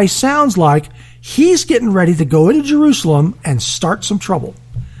guy sounds like he's getting ready to go into Jerusalem and start some trouble.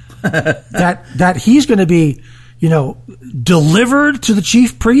 that he's going to be, delivered to the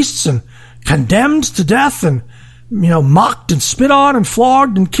chief priests and condemned to death and, mocked and spit on and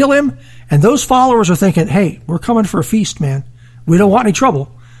flogged and kill him. And those followers are thinking, hey, we're coming for a feast, man. We don't want any trouble.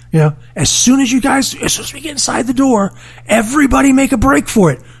 As soon as we get inside the door, everybody make a break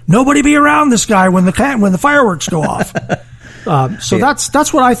for it. Nobody be around this guy when the fireworks go off. So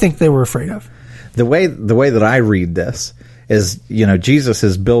that's what I think they were afraid of. The way that I read this is, Jesus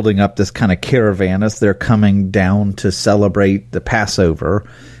is building up this kind of caravan as they're coming down to celebrate the Passover,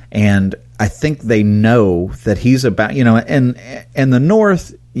 and I think they know that he's about, in the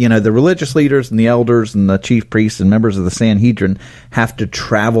north, the religious leaders and the elders and the chief priests and members of the Sanhedrin have to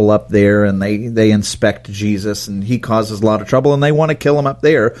travel up there, and they inspect Jesus, and he causes a lot of trouble, and they want to kill him up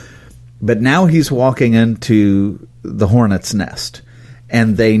there. But now he's walking into the hornet's nest,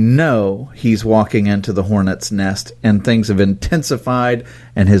 and they know he's walking into the hornet's nest, and things have intensified,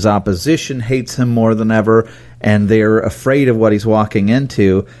 and his opposition hates him more than ever, and they're afraid of what he's walking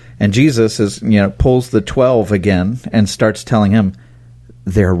into. And Jesus pulls the 12 again and starts telling him,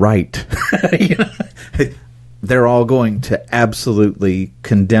 they're right. They're all going to absolutely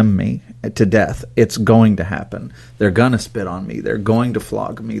condemn me to death. It's going to happen. They're going to spit on me. They're going to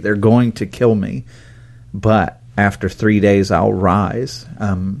flog me. They're going to kill me. But after 3 days, I'll rise.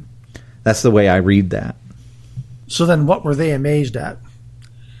 That's the way I read that. So then what were they amazed at?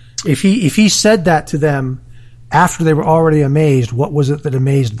 If he said that to them after they were already amazed, what was it that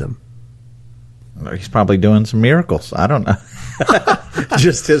amazed them? He's probably doing some miracles. I don't know.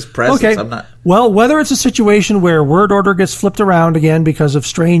 Just his presence. Okay. I'm not. Well, whether it's a situation where word order gets flipped around again because of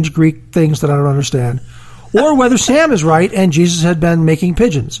strange Greek things that I don't understand, or whether Sam is right and Jesus had been making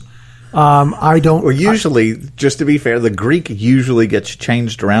pigeons. I don't. Or usually, just to be fair, the Greek usually gets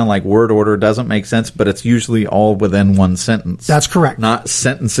changed around, like word order doesn't make sense, but it's usually all within one sentence. That's correct. Not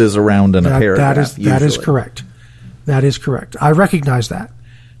sentences around in a paragraph. That is correct. That is correct. I recognize that.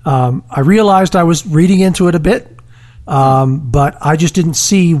 I realized I was reading into it a bit, but I just didn't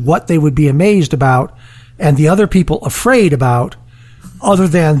see what they would be amazed about and the other people afraid about other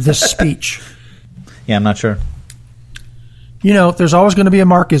than this speech. Yeah, I'm not sure. You know, there's always going to be a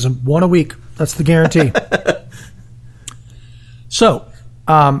Markism, one a week. That's the guarantee. So,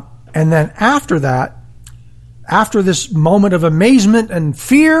 and then after that, after this moment of amazement and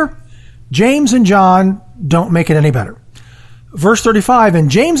fear, James and John don't make it any better. Verse 35, and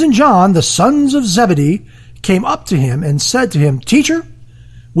James and John, the sons of Zebedee, came up to him and said to him, Teacher,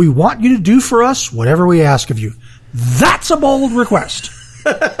 we want you to do for us whatever we ask of you. That's a bold request.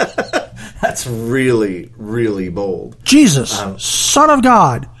 That's really, really bold. Jesus, Son of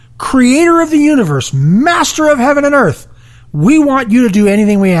God, Creator of the universe, Master of heaven and earth, we want you to do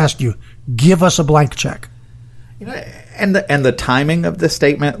anything we ask you. Give us a blank check. You know, and the timing of this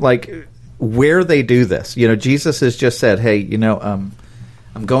statement, like where they do this. You know, Jesus has just said, hey, you know,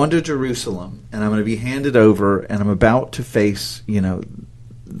 I'm going to Jerusalem and I'm going to be handed over and I'm about to face, you know,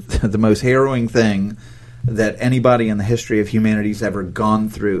 the most harrowing thing that anybody in the history of humanity's ever gone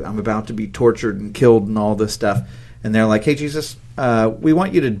through. I'm about to be tortured and killed and all this stuff. And they're like, hey, Jesus, we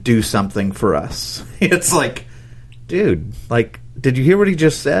want you to do something for us. It's like, dude, like, did you hear what he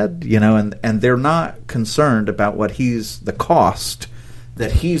just said? You know, and they're not concerned about what the cost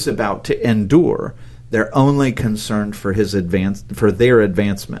that he's about to endure. They're only concerned for their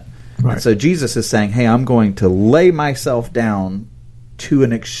advancement. Right. And so Jesus is saying, hey, I'm going to lay myself down to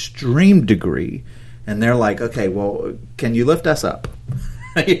an extreme degree. And they're like, okay, well, can you lift us up?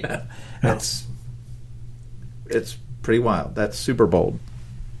 Yeah. It's pretty wild. That's super bold.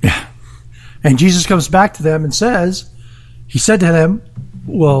 Yeah. And Jesus comes back to them and he said to them,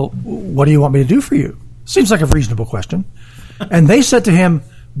 well, what do you want me to do for you? Seems like a reasonable question. And they said to him,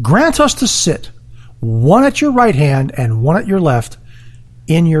 grant us to sit, one at your right hand and one at your left,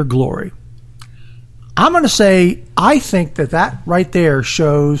 in your glory. I'm going to say, I think that right there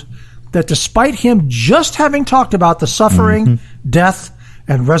shows that despite him just having talked about the suffering, death,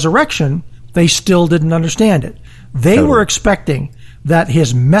 and resurrection, they still didn't understand it. They were expecting that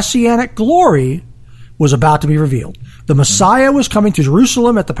his messianic glory was about to be revealed. The Messiah was coming to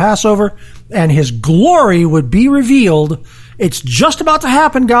Jerusalem at the Passover, and his glory would be revealed. It's just about to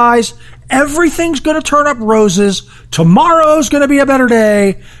happen, guys. Everything's going to turn up roses. Tomorrow's going to be a better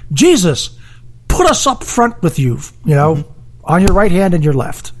day. Jesus, put us up front with you, you know, on your right hand and your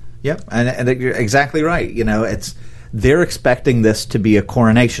left. Yep, and you're exactly right. You know, they're expecting this to be a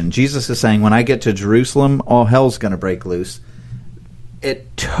coronation. Jesus is saying, when I get to Jerusalem, all hell's going to break loose.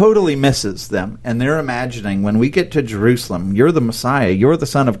 It totally misses them, and they're imagining, when we get to Jerusalem, you're the Messiah, you're the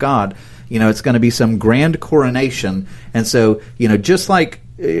Son of God, you know, it's going to be some grand coronation. And so, you know, just like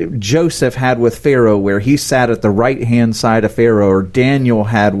Joseph had with Pharaoh, where he sat at the right-hand side of Pharaoh, or Daniel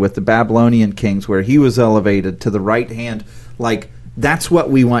had with the Babylonian kings, where he was elevated to the right hand, like, that's what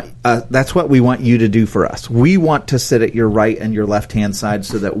we want. That's what we want you to do for us. We want to sit at your right and your left-hand side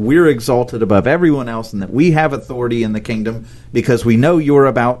so that we're exalted above everyone else and that we have authority in the kingdom, because we know you're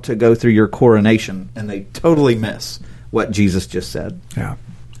about to go through your coronation. And they totally miss what Jesus just said. Yeah,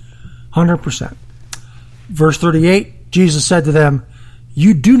 100%. Verse 38, Jesus said to them,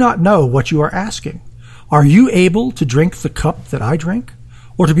 you do not know what you are asking. Are you able to drink the cup that I drink,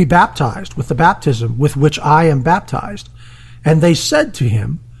 or to be baptized with the baptism with which I am baptized? And they said to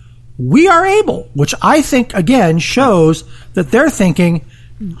him, we are able, which I think, again, shows that they're thinking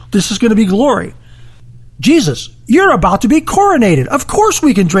this is going to be glory. Jesus, you're about to be coronated. Of course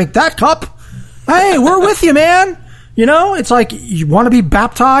we can drink that cup. Hey, we're with you, man. You know, it's like, you want to be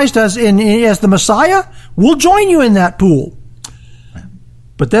baptized as the Messiah? We'll join you in that pool.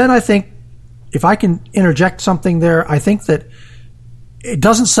 But then I think, if I can interject something there, I think that it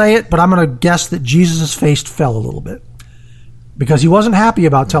doesn't say it, but I'm going to guess that Jesus' face fell a little bit, because he wasn't happy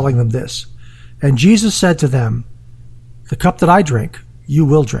about telling them this. And Jesus said to them, the cup that I drink, you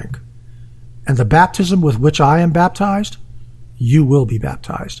will drink. And the baptism with which I am baptized, you will be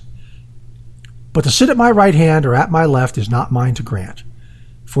baptized. But to sit at my right hand or at my left is not mine to grant,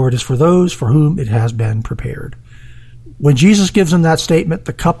 for it is for those for whom it has been prepared. When Jesus gives them that statement,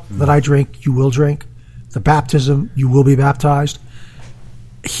 the cup that I drink, you will drink. The baptism, you will be baptized.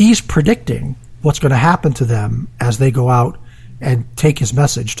 He's predicting what's going to happen to them as they go out and take his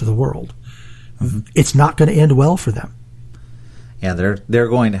message to the world. It's not going to end well for them. Yeah, they're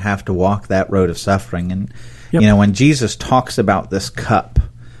going to have to walk that road of suffering. And, Yep. you know, when Jesus talks about this cup,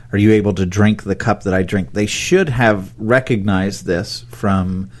 Are you able to drink the cup that I drink? They should have recognized this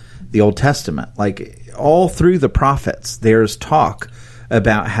from the Old Testament. Like, all through the prophets, there's talk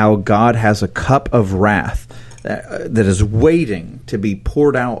about how God has a cup of wrath that is waiting to be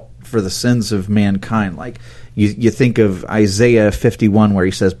poured out for the sins of mankind. Like, you think of Isaiah 51, where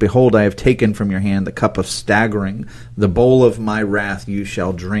he says, "Behold, I have taken from your hand the cup of staggering, the bowl of my wrath you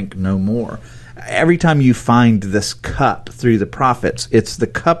shall drink no more." Every time you find this cup through the prophets, it's the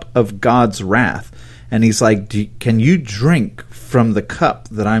cup of God's wrath. And he's like, can you drink from the cup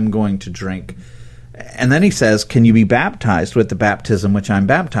that I'm going to drink? And then he says, can you be baptized with the baptism which I'm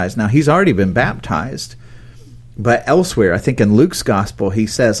baptized? Now, he's already been baptized. But elsewhere, I think in Luke's gospel, he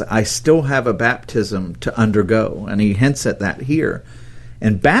says, I still have a baptism to undergo. And he hints at that here.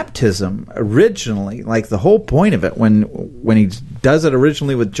 And baptism, originally, like the whole point of it, when he does it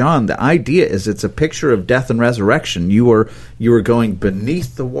originally with John, the idea is it's a picture of death and resurrection. You are going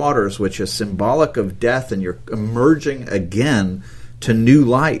beneath the waters, which is symbolic of death, and you're emerging again to new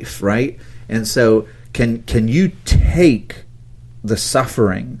life, right? And so can you take the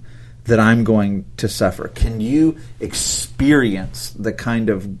suffering that I'm going to suffer? Can you experience the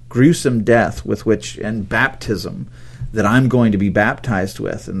kind of gruesome death with which, and baptism, that I'm going to be baptized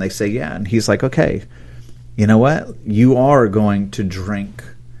with? And they say, yeah. And he's like, okay, you know what? You are going to drink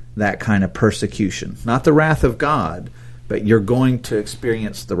that kind of persecution. Not the wrath of God, but you're going to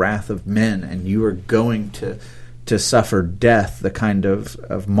experience the wrath of men, and you are going to suffer death, the kind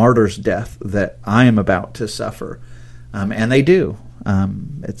of martyr's death that I am about to suffer. And they do.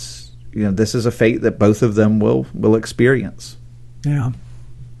 It's, this is a fate that both of them will experience. Yeah.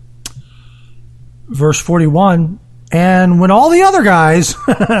 Verse 41, and when all the other guys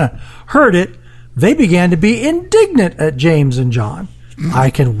heard it, they began to be indignant at James and John. I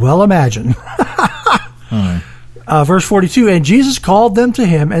can well imagine. Verse 42, and Jesus called them to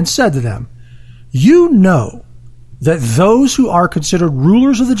him and said to them, you know that those who are considered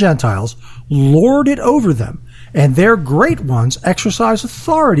rulers of the Gentiles lord it over them, and their great ones exercise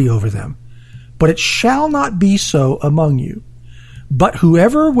authority over them. But it shall not be so among you. But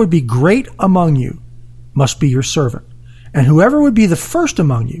whoever would be great among you must be your servant, and whoever would be the first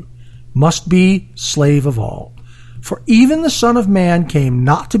among you must be slave of all. For even the Son of Man came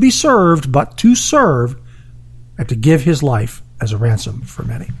not to be served, but to serve, and to give his life as a ransom for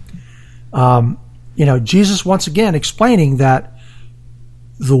many. Jesus once again explaining that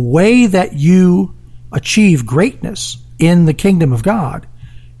the way that you achieve greatness in the kingdom of God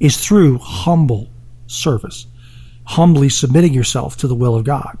is through humble service, humbly submitting yourself to the will of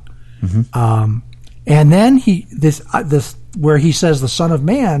God. Mm-hmm. And then this where he says the Son of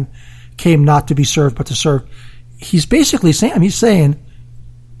Man came not to be served but to serve. He's basically saying,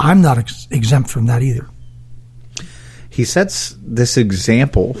 I'm not exempt from that either. He sets this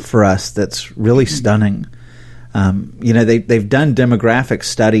example for us that's really stunning. They've done demographic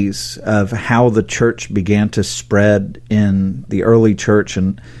studies of how the church began to spread in the early church,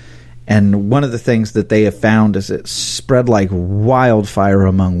 and one of the things that they have found is it spread like wildfire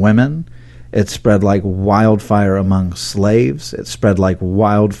among women. It spread like wildfire among slaves. It spread like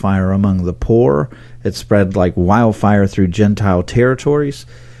wildfire among the poor. It spread like wildfire through Gentile territories.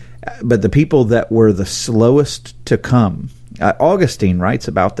 But the people that were the slowest to come, Augustine writes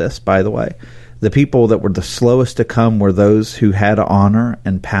about this, by the way, the people that were the slowest to come were those who had honor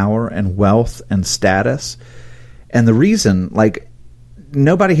and power and wealth and status. And the reason,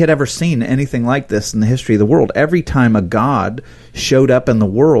 nobody had ever seen anything like this in the history of the world. Every time a god showed up in the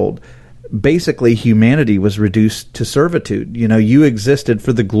world, basically humanity was reduced to servitude. You existed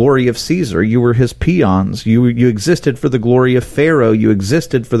for the glory of Caesar. You were his peons. You existed for the glory of Pharaoh. You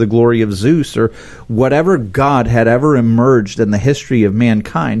existed for the glory of Zeus, or whatever god had ever emerged in the history of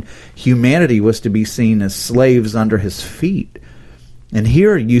mankind. Humanity was to be seen as slaves under his feet. And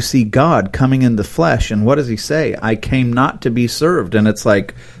here you see God coming in the flesh, and what does he say? I came not to be served. And it's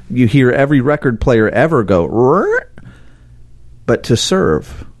like you hear every record player ever go, but to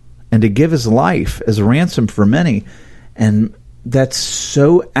serve, and to give his life as a ransom for many. And that's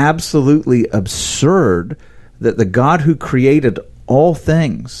so absolutely absurd that the God who created all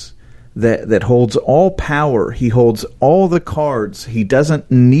things, that holds all power, he holds all the cards, he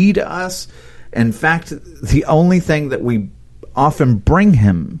doesn't need us. In fact, the only thing that we often bring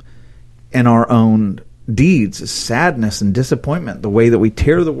him in our own deeds is sadness and disappointment, the way that we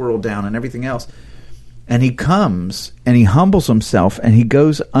tear the world down and everything else. And he comes and he humbles himself and he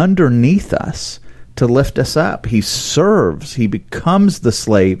goes underneath us to lift us up. He serves. He becomes the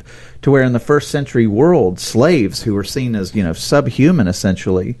slave, to where in the first century world, slaves who were seen as, subhuman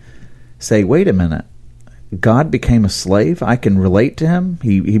essentially, say, wait a minute, God became a slave. I can relate to him.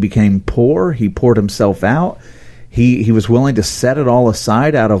 He became poor. He poured himself out. He was willing to set it all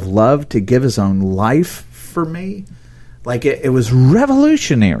aside out of love to give his own life for me. Like, it was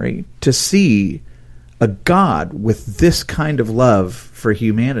revolutionary to see a God with this kind of love for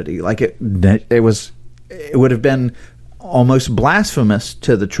humanity. Like, it would have been almost blasphemous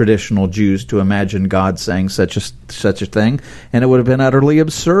to the traditional Jews to imagine God saying such a thing, and it would have been utterly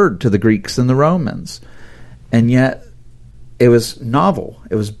absurd to the Greeks and the Romans. And yet, it was novel.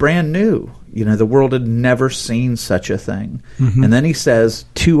 It was brand new. The world had never seen such a thing. Mm-hmm. And then he says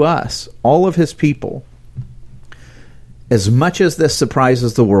to us, all of his people, as much as this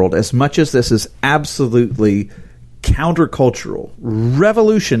surprises the world, as much as this is absolutely countercultural,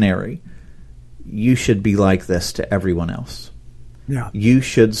 revolutionary, you should be like this to everyone else. Yeah. You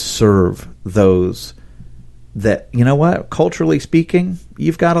should serve those that, culturally speaking,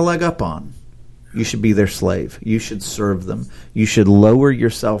 you've got a leg up on. You should be their slave. You should serve them. You should lower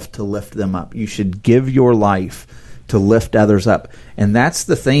yourself to lift them up. You should give your life to lift others up. And that's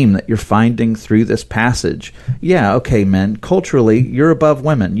the theme that you're finding through this passage. Yeah, okay, men, culturally, you're above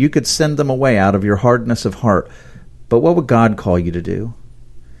women. You could send them away out of your hardness of heart. But what would God call you to do?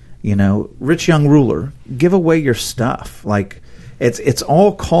 Rich young ruler, give away your stuff. Like, it's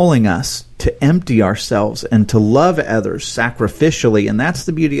all calling us to empty ourselves and to love others sacrificially. And that's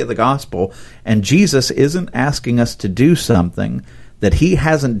the beauty of the gospel. And Jesus isn't asking us to do something that he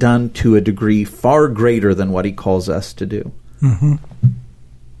hasn't done to a degree far greater than what he calls us to do. Mm-hmm.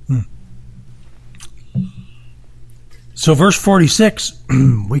 So verse 46,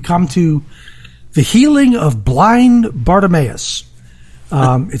 we come to the healing of blind Bartimaeus.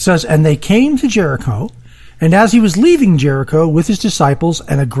 It says, and they came to Jericho, and as he was leaving Jericho with his disciples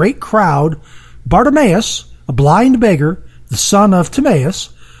and a great crowd, Bartimaeus, a blind beggar, the son of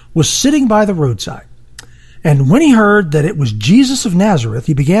Timaeus, was sitting by the roadside. And when he heard that it was Jesus of Nazareth,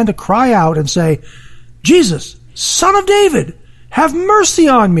 he began to cry out and say, Jesus, Son of David, have mercy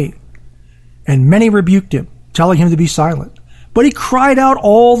on me. And many rebuked him, telling him to be silent. But he cried out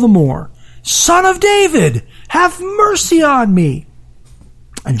all the more, Son of David, have mercy on me.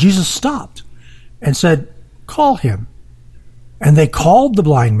 And Jesus stopped and said, call him. And they called the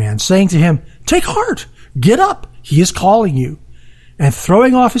blind man, saying to him, take heart, get up, he is calling you. And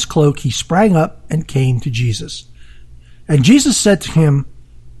throwing off his cloak, he sprang up and came to Jesus. And Jesus said to him,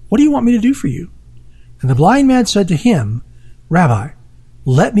 what do you want me to do for you? And the blind man said to him, Rabbi,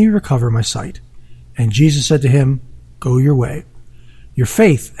 let me recover my sight. And Jesus said to him, go your way. Your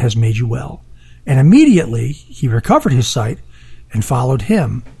faith has made you well. And immediately he recovered his sight and followed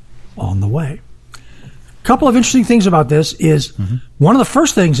him on the way. A couple of interesting things about this is, one of the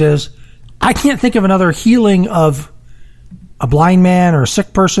first things is, I can't think of another healing of a blind man or a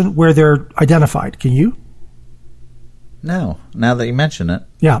sick person where they're identified. Can you? No, now that you mention it.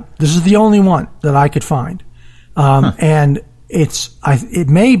 Yeah, this is the only one that I could find. And it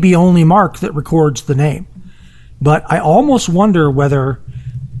may be only Mark that records the name. But I almost wonder whether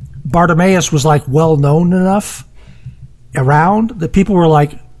Bartimaeus was well known enough around that people were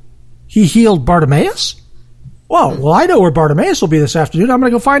like, he healed Bartimaeus? Well, I know where Bartimaeus will be this afternoon. I'm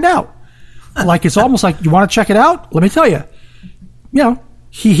going to go find out. It's almost like, you want to check it out? Let me tell you.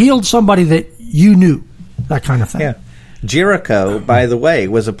 He healed somebody that you knew, that kind of thing. Yeah. Jericho, by the way,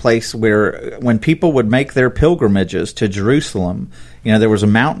 was a place where when people would make their pilgrimages to Jerusalem, there was a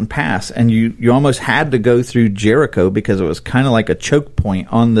mountain pass, and you almost had to go through Jericho because it was kind of like a choke point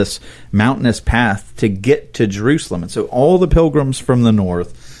on this mountainous path to get to Jerusalem. And so all the pilgrims from the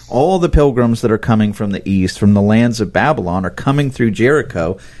north, all the pilgrims that are coming from the east, from the lands of Babylon, are coming through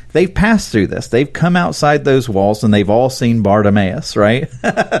Jericho. They've passed through this. They've come outside those walls, and they've all seen Bartimaeus, right?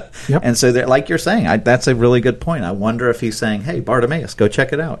 Yep. And so, like you're saying, that's a really good point. I wonder if he's saying, hey, Bartimaeus, go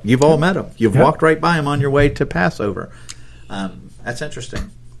check it out. You've all met him. You've walked right by him on your way to Passover. That's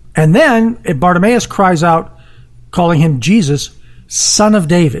interesting. And then Bartimaeus cries out, calling him Jesus, Son of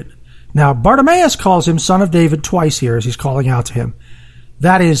David. Now, Bartimaeus calls him Son of David twice here as he's calling out to him.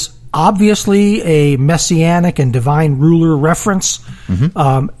 That is obviously a messianic and divine ruler reference,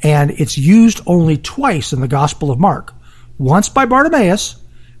 and it's used only twice in the Gospel of Mark. Once by Bartimaeus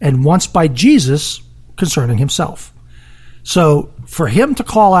and once by Jesus concerning himself. So for him to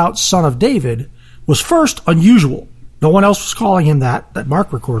call out Son of David was first unusual. No one else was calling him that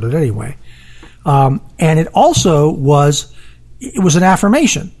Mark recorded anyway. And it also was an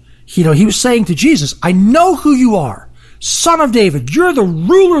affirmation. He was saying to Jesus, I know who you are. Son of David, you're the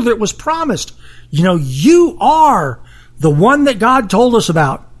ruler that was promised. You are the one that God told us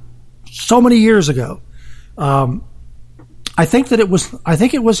about so many years ago. I think it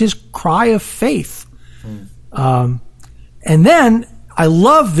was his cry of faith And then, I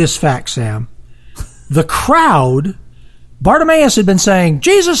love this fact, Sam. The crowd, Bartimaeus had been saying,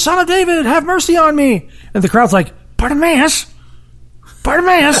 Jesus, son of David, have mercy on me. And the crowd's like, Bartimaeus,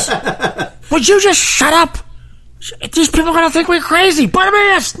 would you just shut up? These people are going to think we're crazy.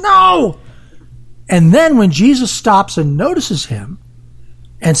 Bartimaeus, no! And then when Jesus stops and notices him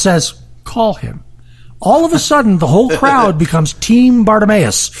and says, call him, all of a sudden the whole crowd becomes Team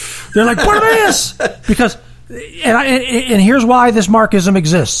Bartimaeus. They're like, Bartimaeus! Because, and here's why this Markism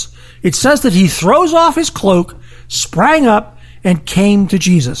exists. It says that he throws off his cloak, sprang up, and came to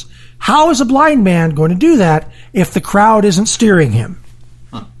Jesus. How is a blind man going to do that if the crowd isn't steering him?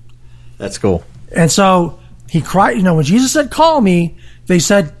 Huh. That's cool. And so he cried, when Jesus said, call me, they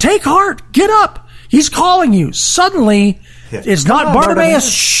said, take heart, get up. He's calling you. Suddenly, it's not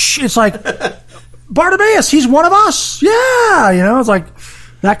Bartimaeus. Shh. It's like, Bartimaeus, he's one of us. Yeah. It's like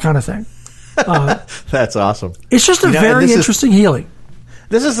that kind of thing. That's awesome. It's just a very interesting healing.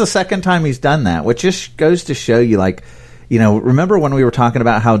 This is the second time he's done that, which just goes to show you, remember when we were talking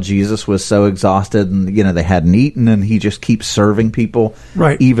about how Jesus was so exhausted and, they hadn't eaten and he just keeps serving people,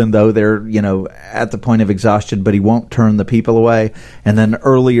 right? Even though they're, at the point of exhaustion, but he won't turn the people away. And then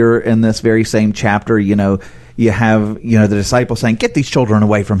earlier in this very same chapter, you have, the disciples saying, get these children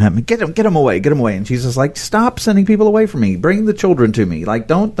away from him. Get them away. And Jesus is like, stop sending people away from me. Bring the children to me.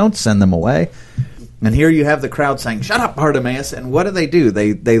 Don't send them away. And here you have the crowd saying, shut up, Bartimaeus. And what do?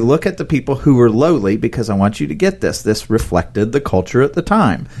 They look at the people who were lowly, because I want you to get this. This reflected the culture at the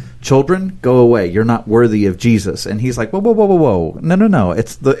time. Children, go away. You're not worthy of Jesus. And he's like, whoa. No.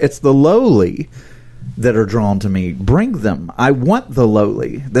 It's the lowly that are drawn to me. Bring them. I want the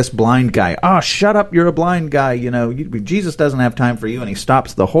lowly. This blind guy. Oh, shut up. You're a blind guy. Jesus doesn't have time for you. And he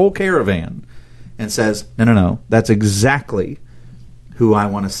stops the whole caravan and says, no. That's exactly who I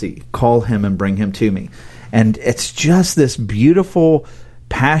want to see. Call him and bring him to me. And it's just this beautiful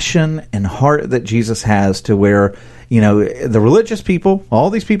passion and heart that Jesus has, to where, the religious people,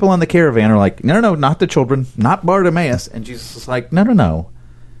 all these people on the caravan are like, no, not the children, not Bartimaeus. And Jesus is like, no.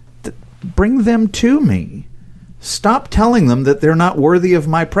 Bring them to me. Stop telling them that they're not worthy of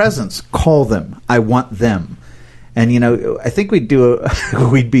my presence. Call them. I want them. And, I think we'd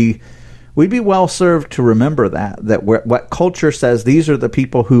be well served to remember that what culture says, these are the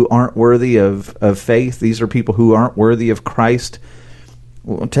people who aren't worthy of faith. These are people who aren't worthy of Christ.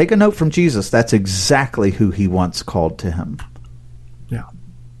 Well, take a note from Jesus. That's exactly who he wants called to him. Yeah.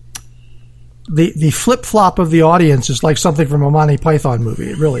 The flip-flop of the audience is like something from a Monty Python movie.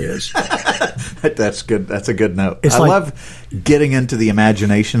 It really is. That's good. That's a good note. I love getting into the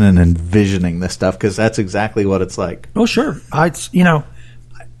imagination and envisioning this stuff, because that's exactly what it's like. Oh, sure.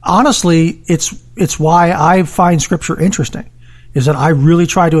 Honestly, it's why I find Scripture interesting, is that I really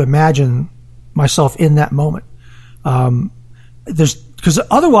try to imagine myself in that moment. Because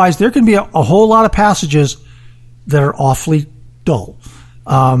otherwise there can be a whole lot of passages that are awfully dull.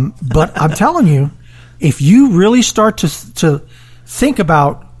 But I'm telling you, if you really start to think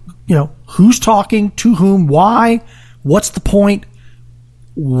about, who's talking, to whom, why, what's the point?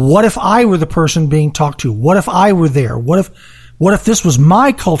 What if I were the person being talked to? What if I were there? What if this was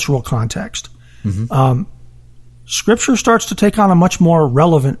my cultural context? Mm-hmm. Scripture starts to take on a much more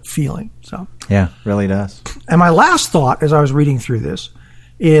relevant feeling. So yeah, really does. And my last thought as I was reading through this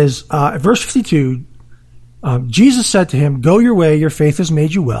is verse 52, Jesus said to him, go your way, your faith has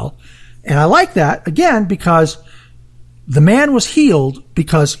made you well. And I like that, again, because the man was healed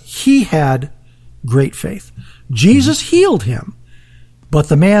because he had great faith. Jesus healed him, but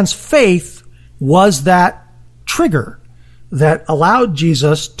the man's faith was that trigger that allowed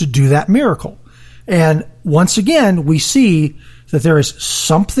Jesus to do that miracle. And once again, we see that there is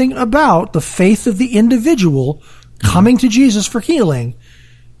something about the faith of the individual coming to Jesus for healing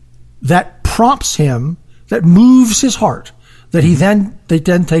that prompts him, that moves his heart, that he then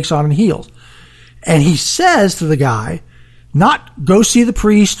takes on and heals. And he says to the guy, not go see the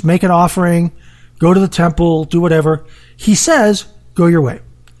priest, make an offering, go to the temple, do whatever. He says, go your way.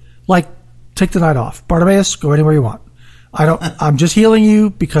 Like, take the night off. Bartimaeus, go anywhere you want. I'm just healing you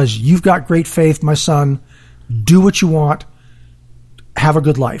because you've got great faith, my son. Do what you want. Have a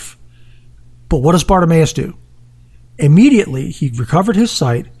good life. But what does Bartimaeus do? Immediately, he recovered his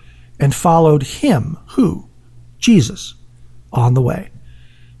sight and followed him, who? Jesus, on the way.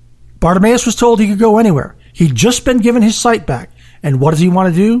 Bartimaeus was told he could go anywhere. He'd just been given his sight back. And what does he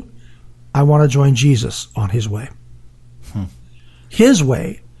want to do? I want to join Jesus on his way. His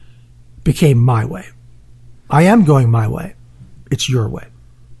way became my way. I am going my way. It's your way.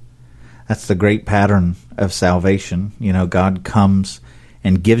 That's the great pattern of salvation. God comes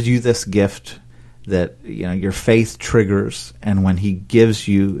and gives you this gift that, your faith triggers, and when he gives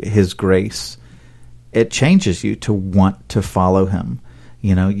you his grace, it changes you to want to follow him.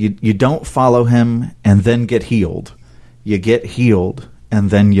 You don't follow him and then get healed. You get healed and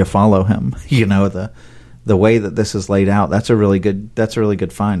then you follow him. The way that this is laid out, that's a really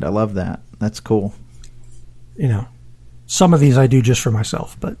good find. I love that. That's cool. Some of these I do just for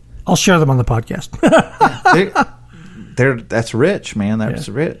myself, but I'll share them on the podcast. That's rich, man. That's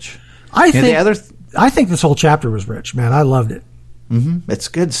rich. I think this whole chapter was rich, man. I loved it. Mm-hmm. It's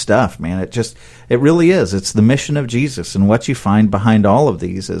good stuff, man. It really is. It's the mission of Jesus. And what you find behind all of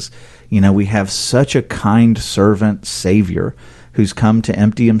these is, we have such a kind servant Savior who's come to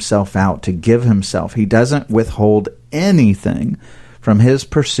empty himself out, to give himself. He doesn't withhold anything from his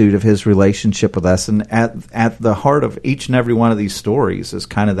pursuit of his relationship with us. And at the heart of each and every one of these stories is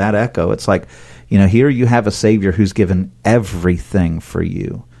kind of that echo. It's like, here you have a Savior who's given everything for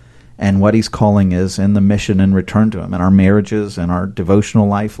you. And what he's calling is in the mission and return to him, in our marriages and our devotional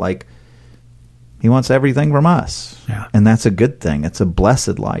life, like he wants everything from us. Yeah. And that's a good thing. It's a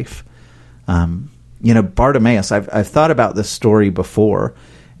blessed life. Bartimaeus, I've thought about this story before,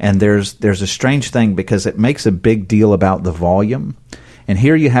 and there's a strange thing because it makes a big deal about the volume. And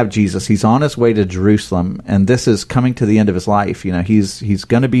here you have Jesus. He's on his way to Jerusalem, and this is coming to the end of his life. He's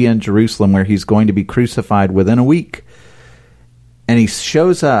going to be in Jerusalem where he's going to be crucified within a week. And he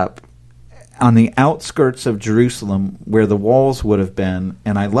shows up on the outskirts of Jerusalem where the walls would have been.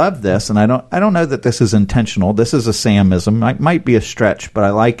 And I love this, and I don't know that this is intentional. This is a Samism. It might be a stretch, but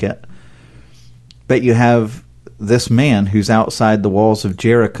I like it. But you have this man who's outside the walls of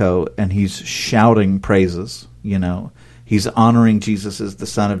Jericho, and he's shouting praises. He's honoring Jesus as the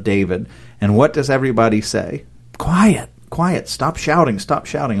Son of David. And what does everybody say? Quiet, stop shouting.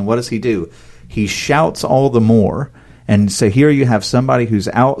 And what does he do? He shouts all the more. And so here you have somebody who's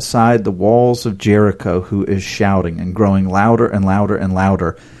outside the walls of Jericho who is shouting and growing louder and louder and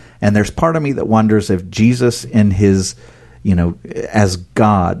louder. And there's part of me that wonders if Jesus in his, as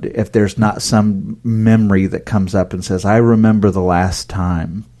God, if there's not some memory that comes up and says, I remember the last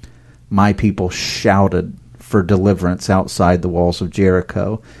time my people shouted for deliverance outside the walls of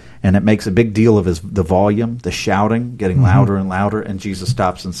Jericho. And it makes a big deal of the volume, the shouting, getting louder and louder. And Jesus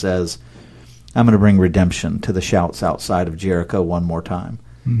stops and says, I'm going to bring redemption to the shouts outside of Jericho one more time.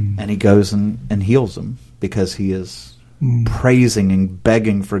 And he goes and heals them because he is praising and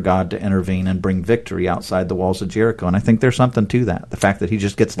begging for God to intervene and bring victory outside the walls of Jericho. And I think there's something to that, the fact that he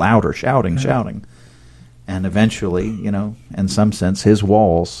just gets louder, shouting. And eventually, in some sense, his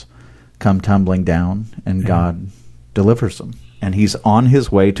walls come tumbling down and God delivers them. And he's on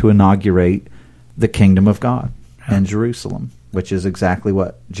his way to inaugurate the kingdom of God in Jerusalem, which is exactly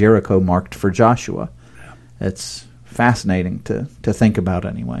what Jericho marked for Joshua. It's fascinating to think about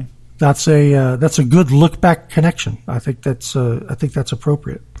anyway. That's a good look back connection. I think that's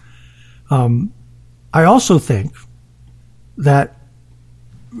appropriate. I also think that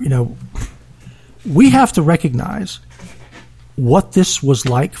we have to recognize what this was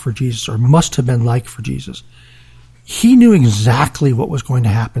like for Jesus, or must have been like for Jesus. He knew exactly what was going to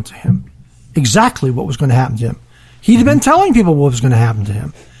happen to him. Exactly what was going to happen to him. He'd been telling people what was going to happen to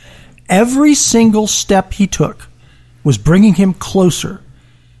him. Every single step he took was bringing him closer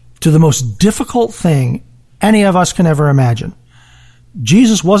to the most difficult thing any of us can ever imagine.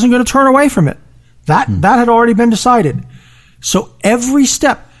 Jesus wasn't going to turn away from it. That had already been decided. So every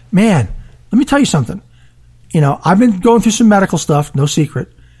step, man, let me tell you something. I've been going through some medical stuff, no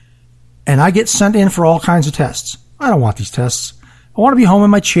secret, and I get sent in for all kinds of tests. I don't want these tests. I want to be home in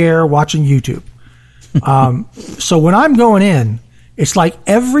my chair watching YouTube. So when I'm going in, it's like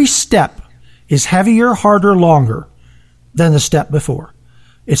every step is heavier, harder, longer than the step before.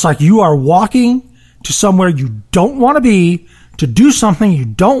 It's like you are walking to somewhere you don't want to be, to do something you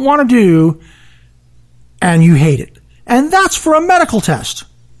don't want to do, and you hate it. And that's for a medical test.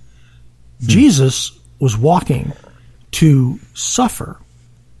 Jesus was walking to suffer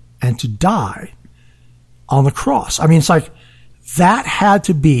and to die on the cross. I mean, it's like that had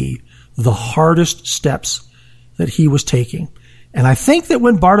to be the hardest steps that he was taking. And I think that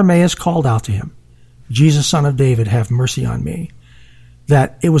when Bartimaeus called out to him, Jesus, Son of David, have mercy on me,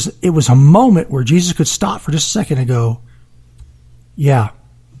 that it was a moment where Jesus could stop for just a second and go, yeah,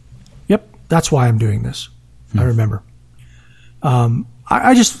 yep, that's why I'm doing this. I remember.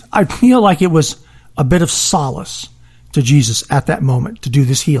 I feel like it was a bit of solace to Jesus at that moment to do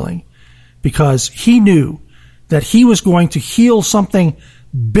this healing, because he knew that he was going to heal something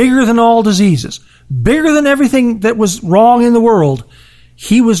bigger than all diseases, bigger than everything that was wrong in the world.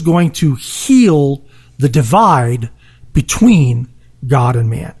 He was going to heal the divide between God and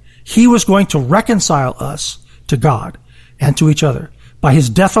man. He was going to reconcile us to God and to each other by his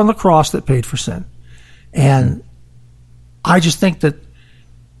death on the cross that paid for sin. And I just think that,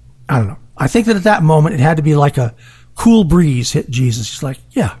 I don't know, I think that at that moment it had to be like a cool breeze hit Jesus. He's like,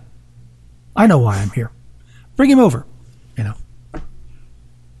 yeah, I know why I'm here. Bring him over, you know.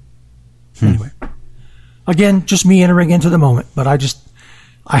 Anyway, again, just me entering into the moment, but I'm just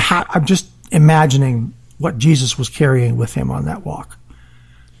imagining what Jesus was carrying with him on that walk.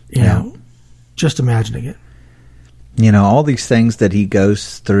 You know, just imagining it. You know, all these things that he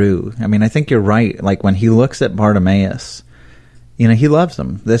goes through. I mean, I think you're right. Like when he looks at Bartimaeus, you know, he loves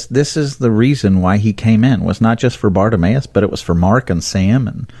him. This is the reason why he came in. It was not just for Bartimaeus, but it was for Mark and Sam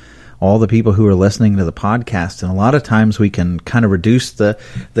and all the people who are listening to the podcast. And a lot of times we can kind of reduce the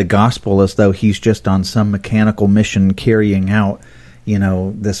gospel as though he's just on some mechanical mission carrying out, you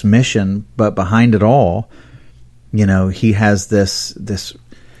know, this mission. But behind it all, you know, he has this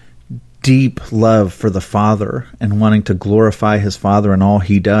deep love for the Father and wanting to glorify his Father in all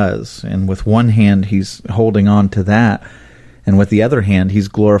he does. And with one hand, he's holding on to that. And with the other hand, he's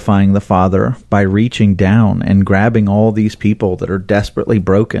glorifying the Father by reaching down and grabbing all these people that are desperately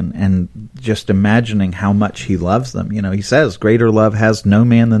broken and just imagining how much he loves them. You know, he says, greater love has no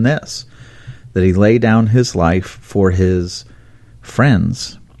man than this, that he lay down his life for his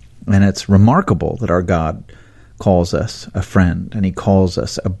friends. And it's remarkable that our God calls us a friend and he calls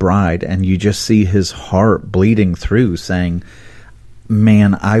us a bride. And you just see his heart bleeding through saying,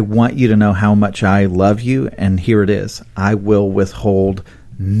 man, I want you to know how much I love you, and here it is. I will withhold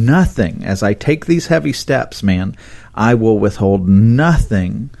nothing. As I take these heavy steps, man, I will withhold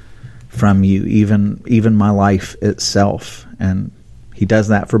nothing from you, even my life itself. And he does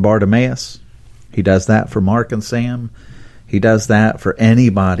that for Bartimaeus. He does that for Mark and Sam. He does that for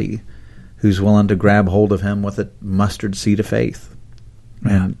anybody who's willing to grab hold of him with a mustard seed of faith.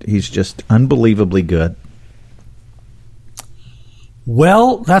 And he's just unbelievably good.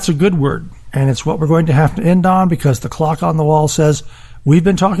 Well, that's a good word, and it's what we're going to have to end on because the clock on the wall says we've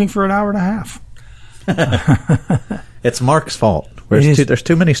been talking for an hour and a half. It's Mark's fault. There's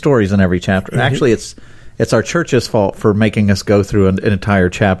too many stories in every chapter. Actually, it's our church's fault for making us go through an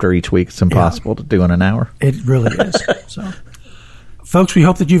entire chapter each week. It's impossible to do in an hour. It really is. So, folks, we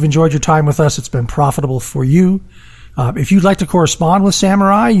hope that you've enjoyed your time with us. It's been profitable for you. If you'd like to correspond with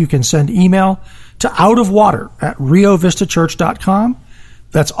Samurai, you can send email to outovwater@riovistachurch.com.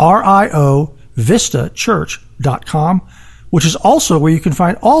 That's RIO Vistachurch.com, which is also where you can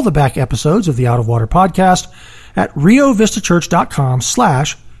find all the back episodes of the Out of Water podcast at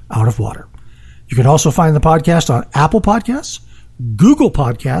riovistachurch.com/Out of Water. You can also find the podcast on Apple Podcasts, Google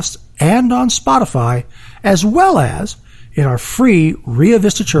Podcasts, and on Spotify, as well as in our free Rio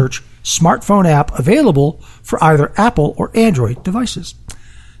Vista Church smartphone app available for either Apple or Android devices.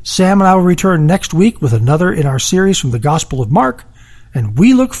 Sam and I will return next week with another in our series from the Gospel of Mark, and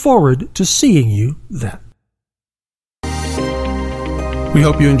we look forward to seeing you then. We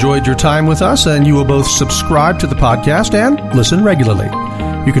hope you enjoyed your time with us, and you will both subscribe to the podcast and listen regularly.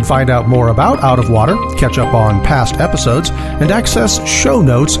 You can find out more about Out of Water, catch up on past episodes, and access show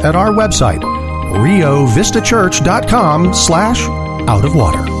notes at our website,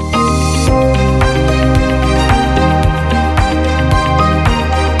 riovistachurch.com/outofwater.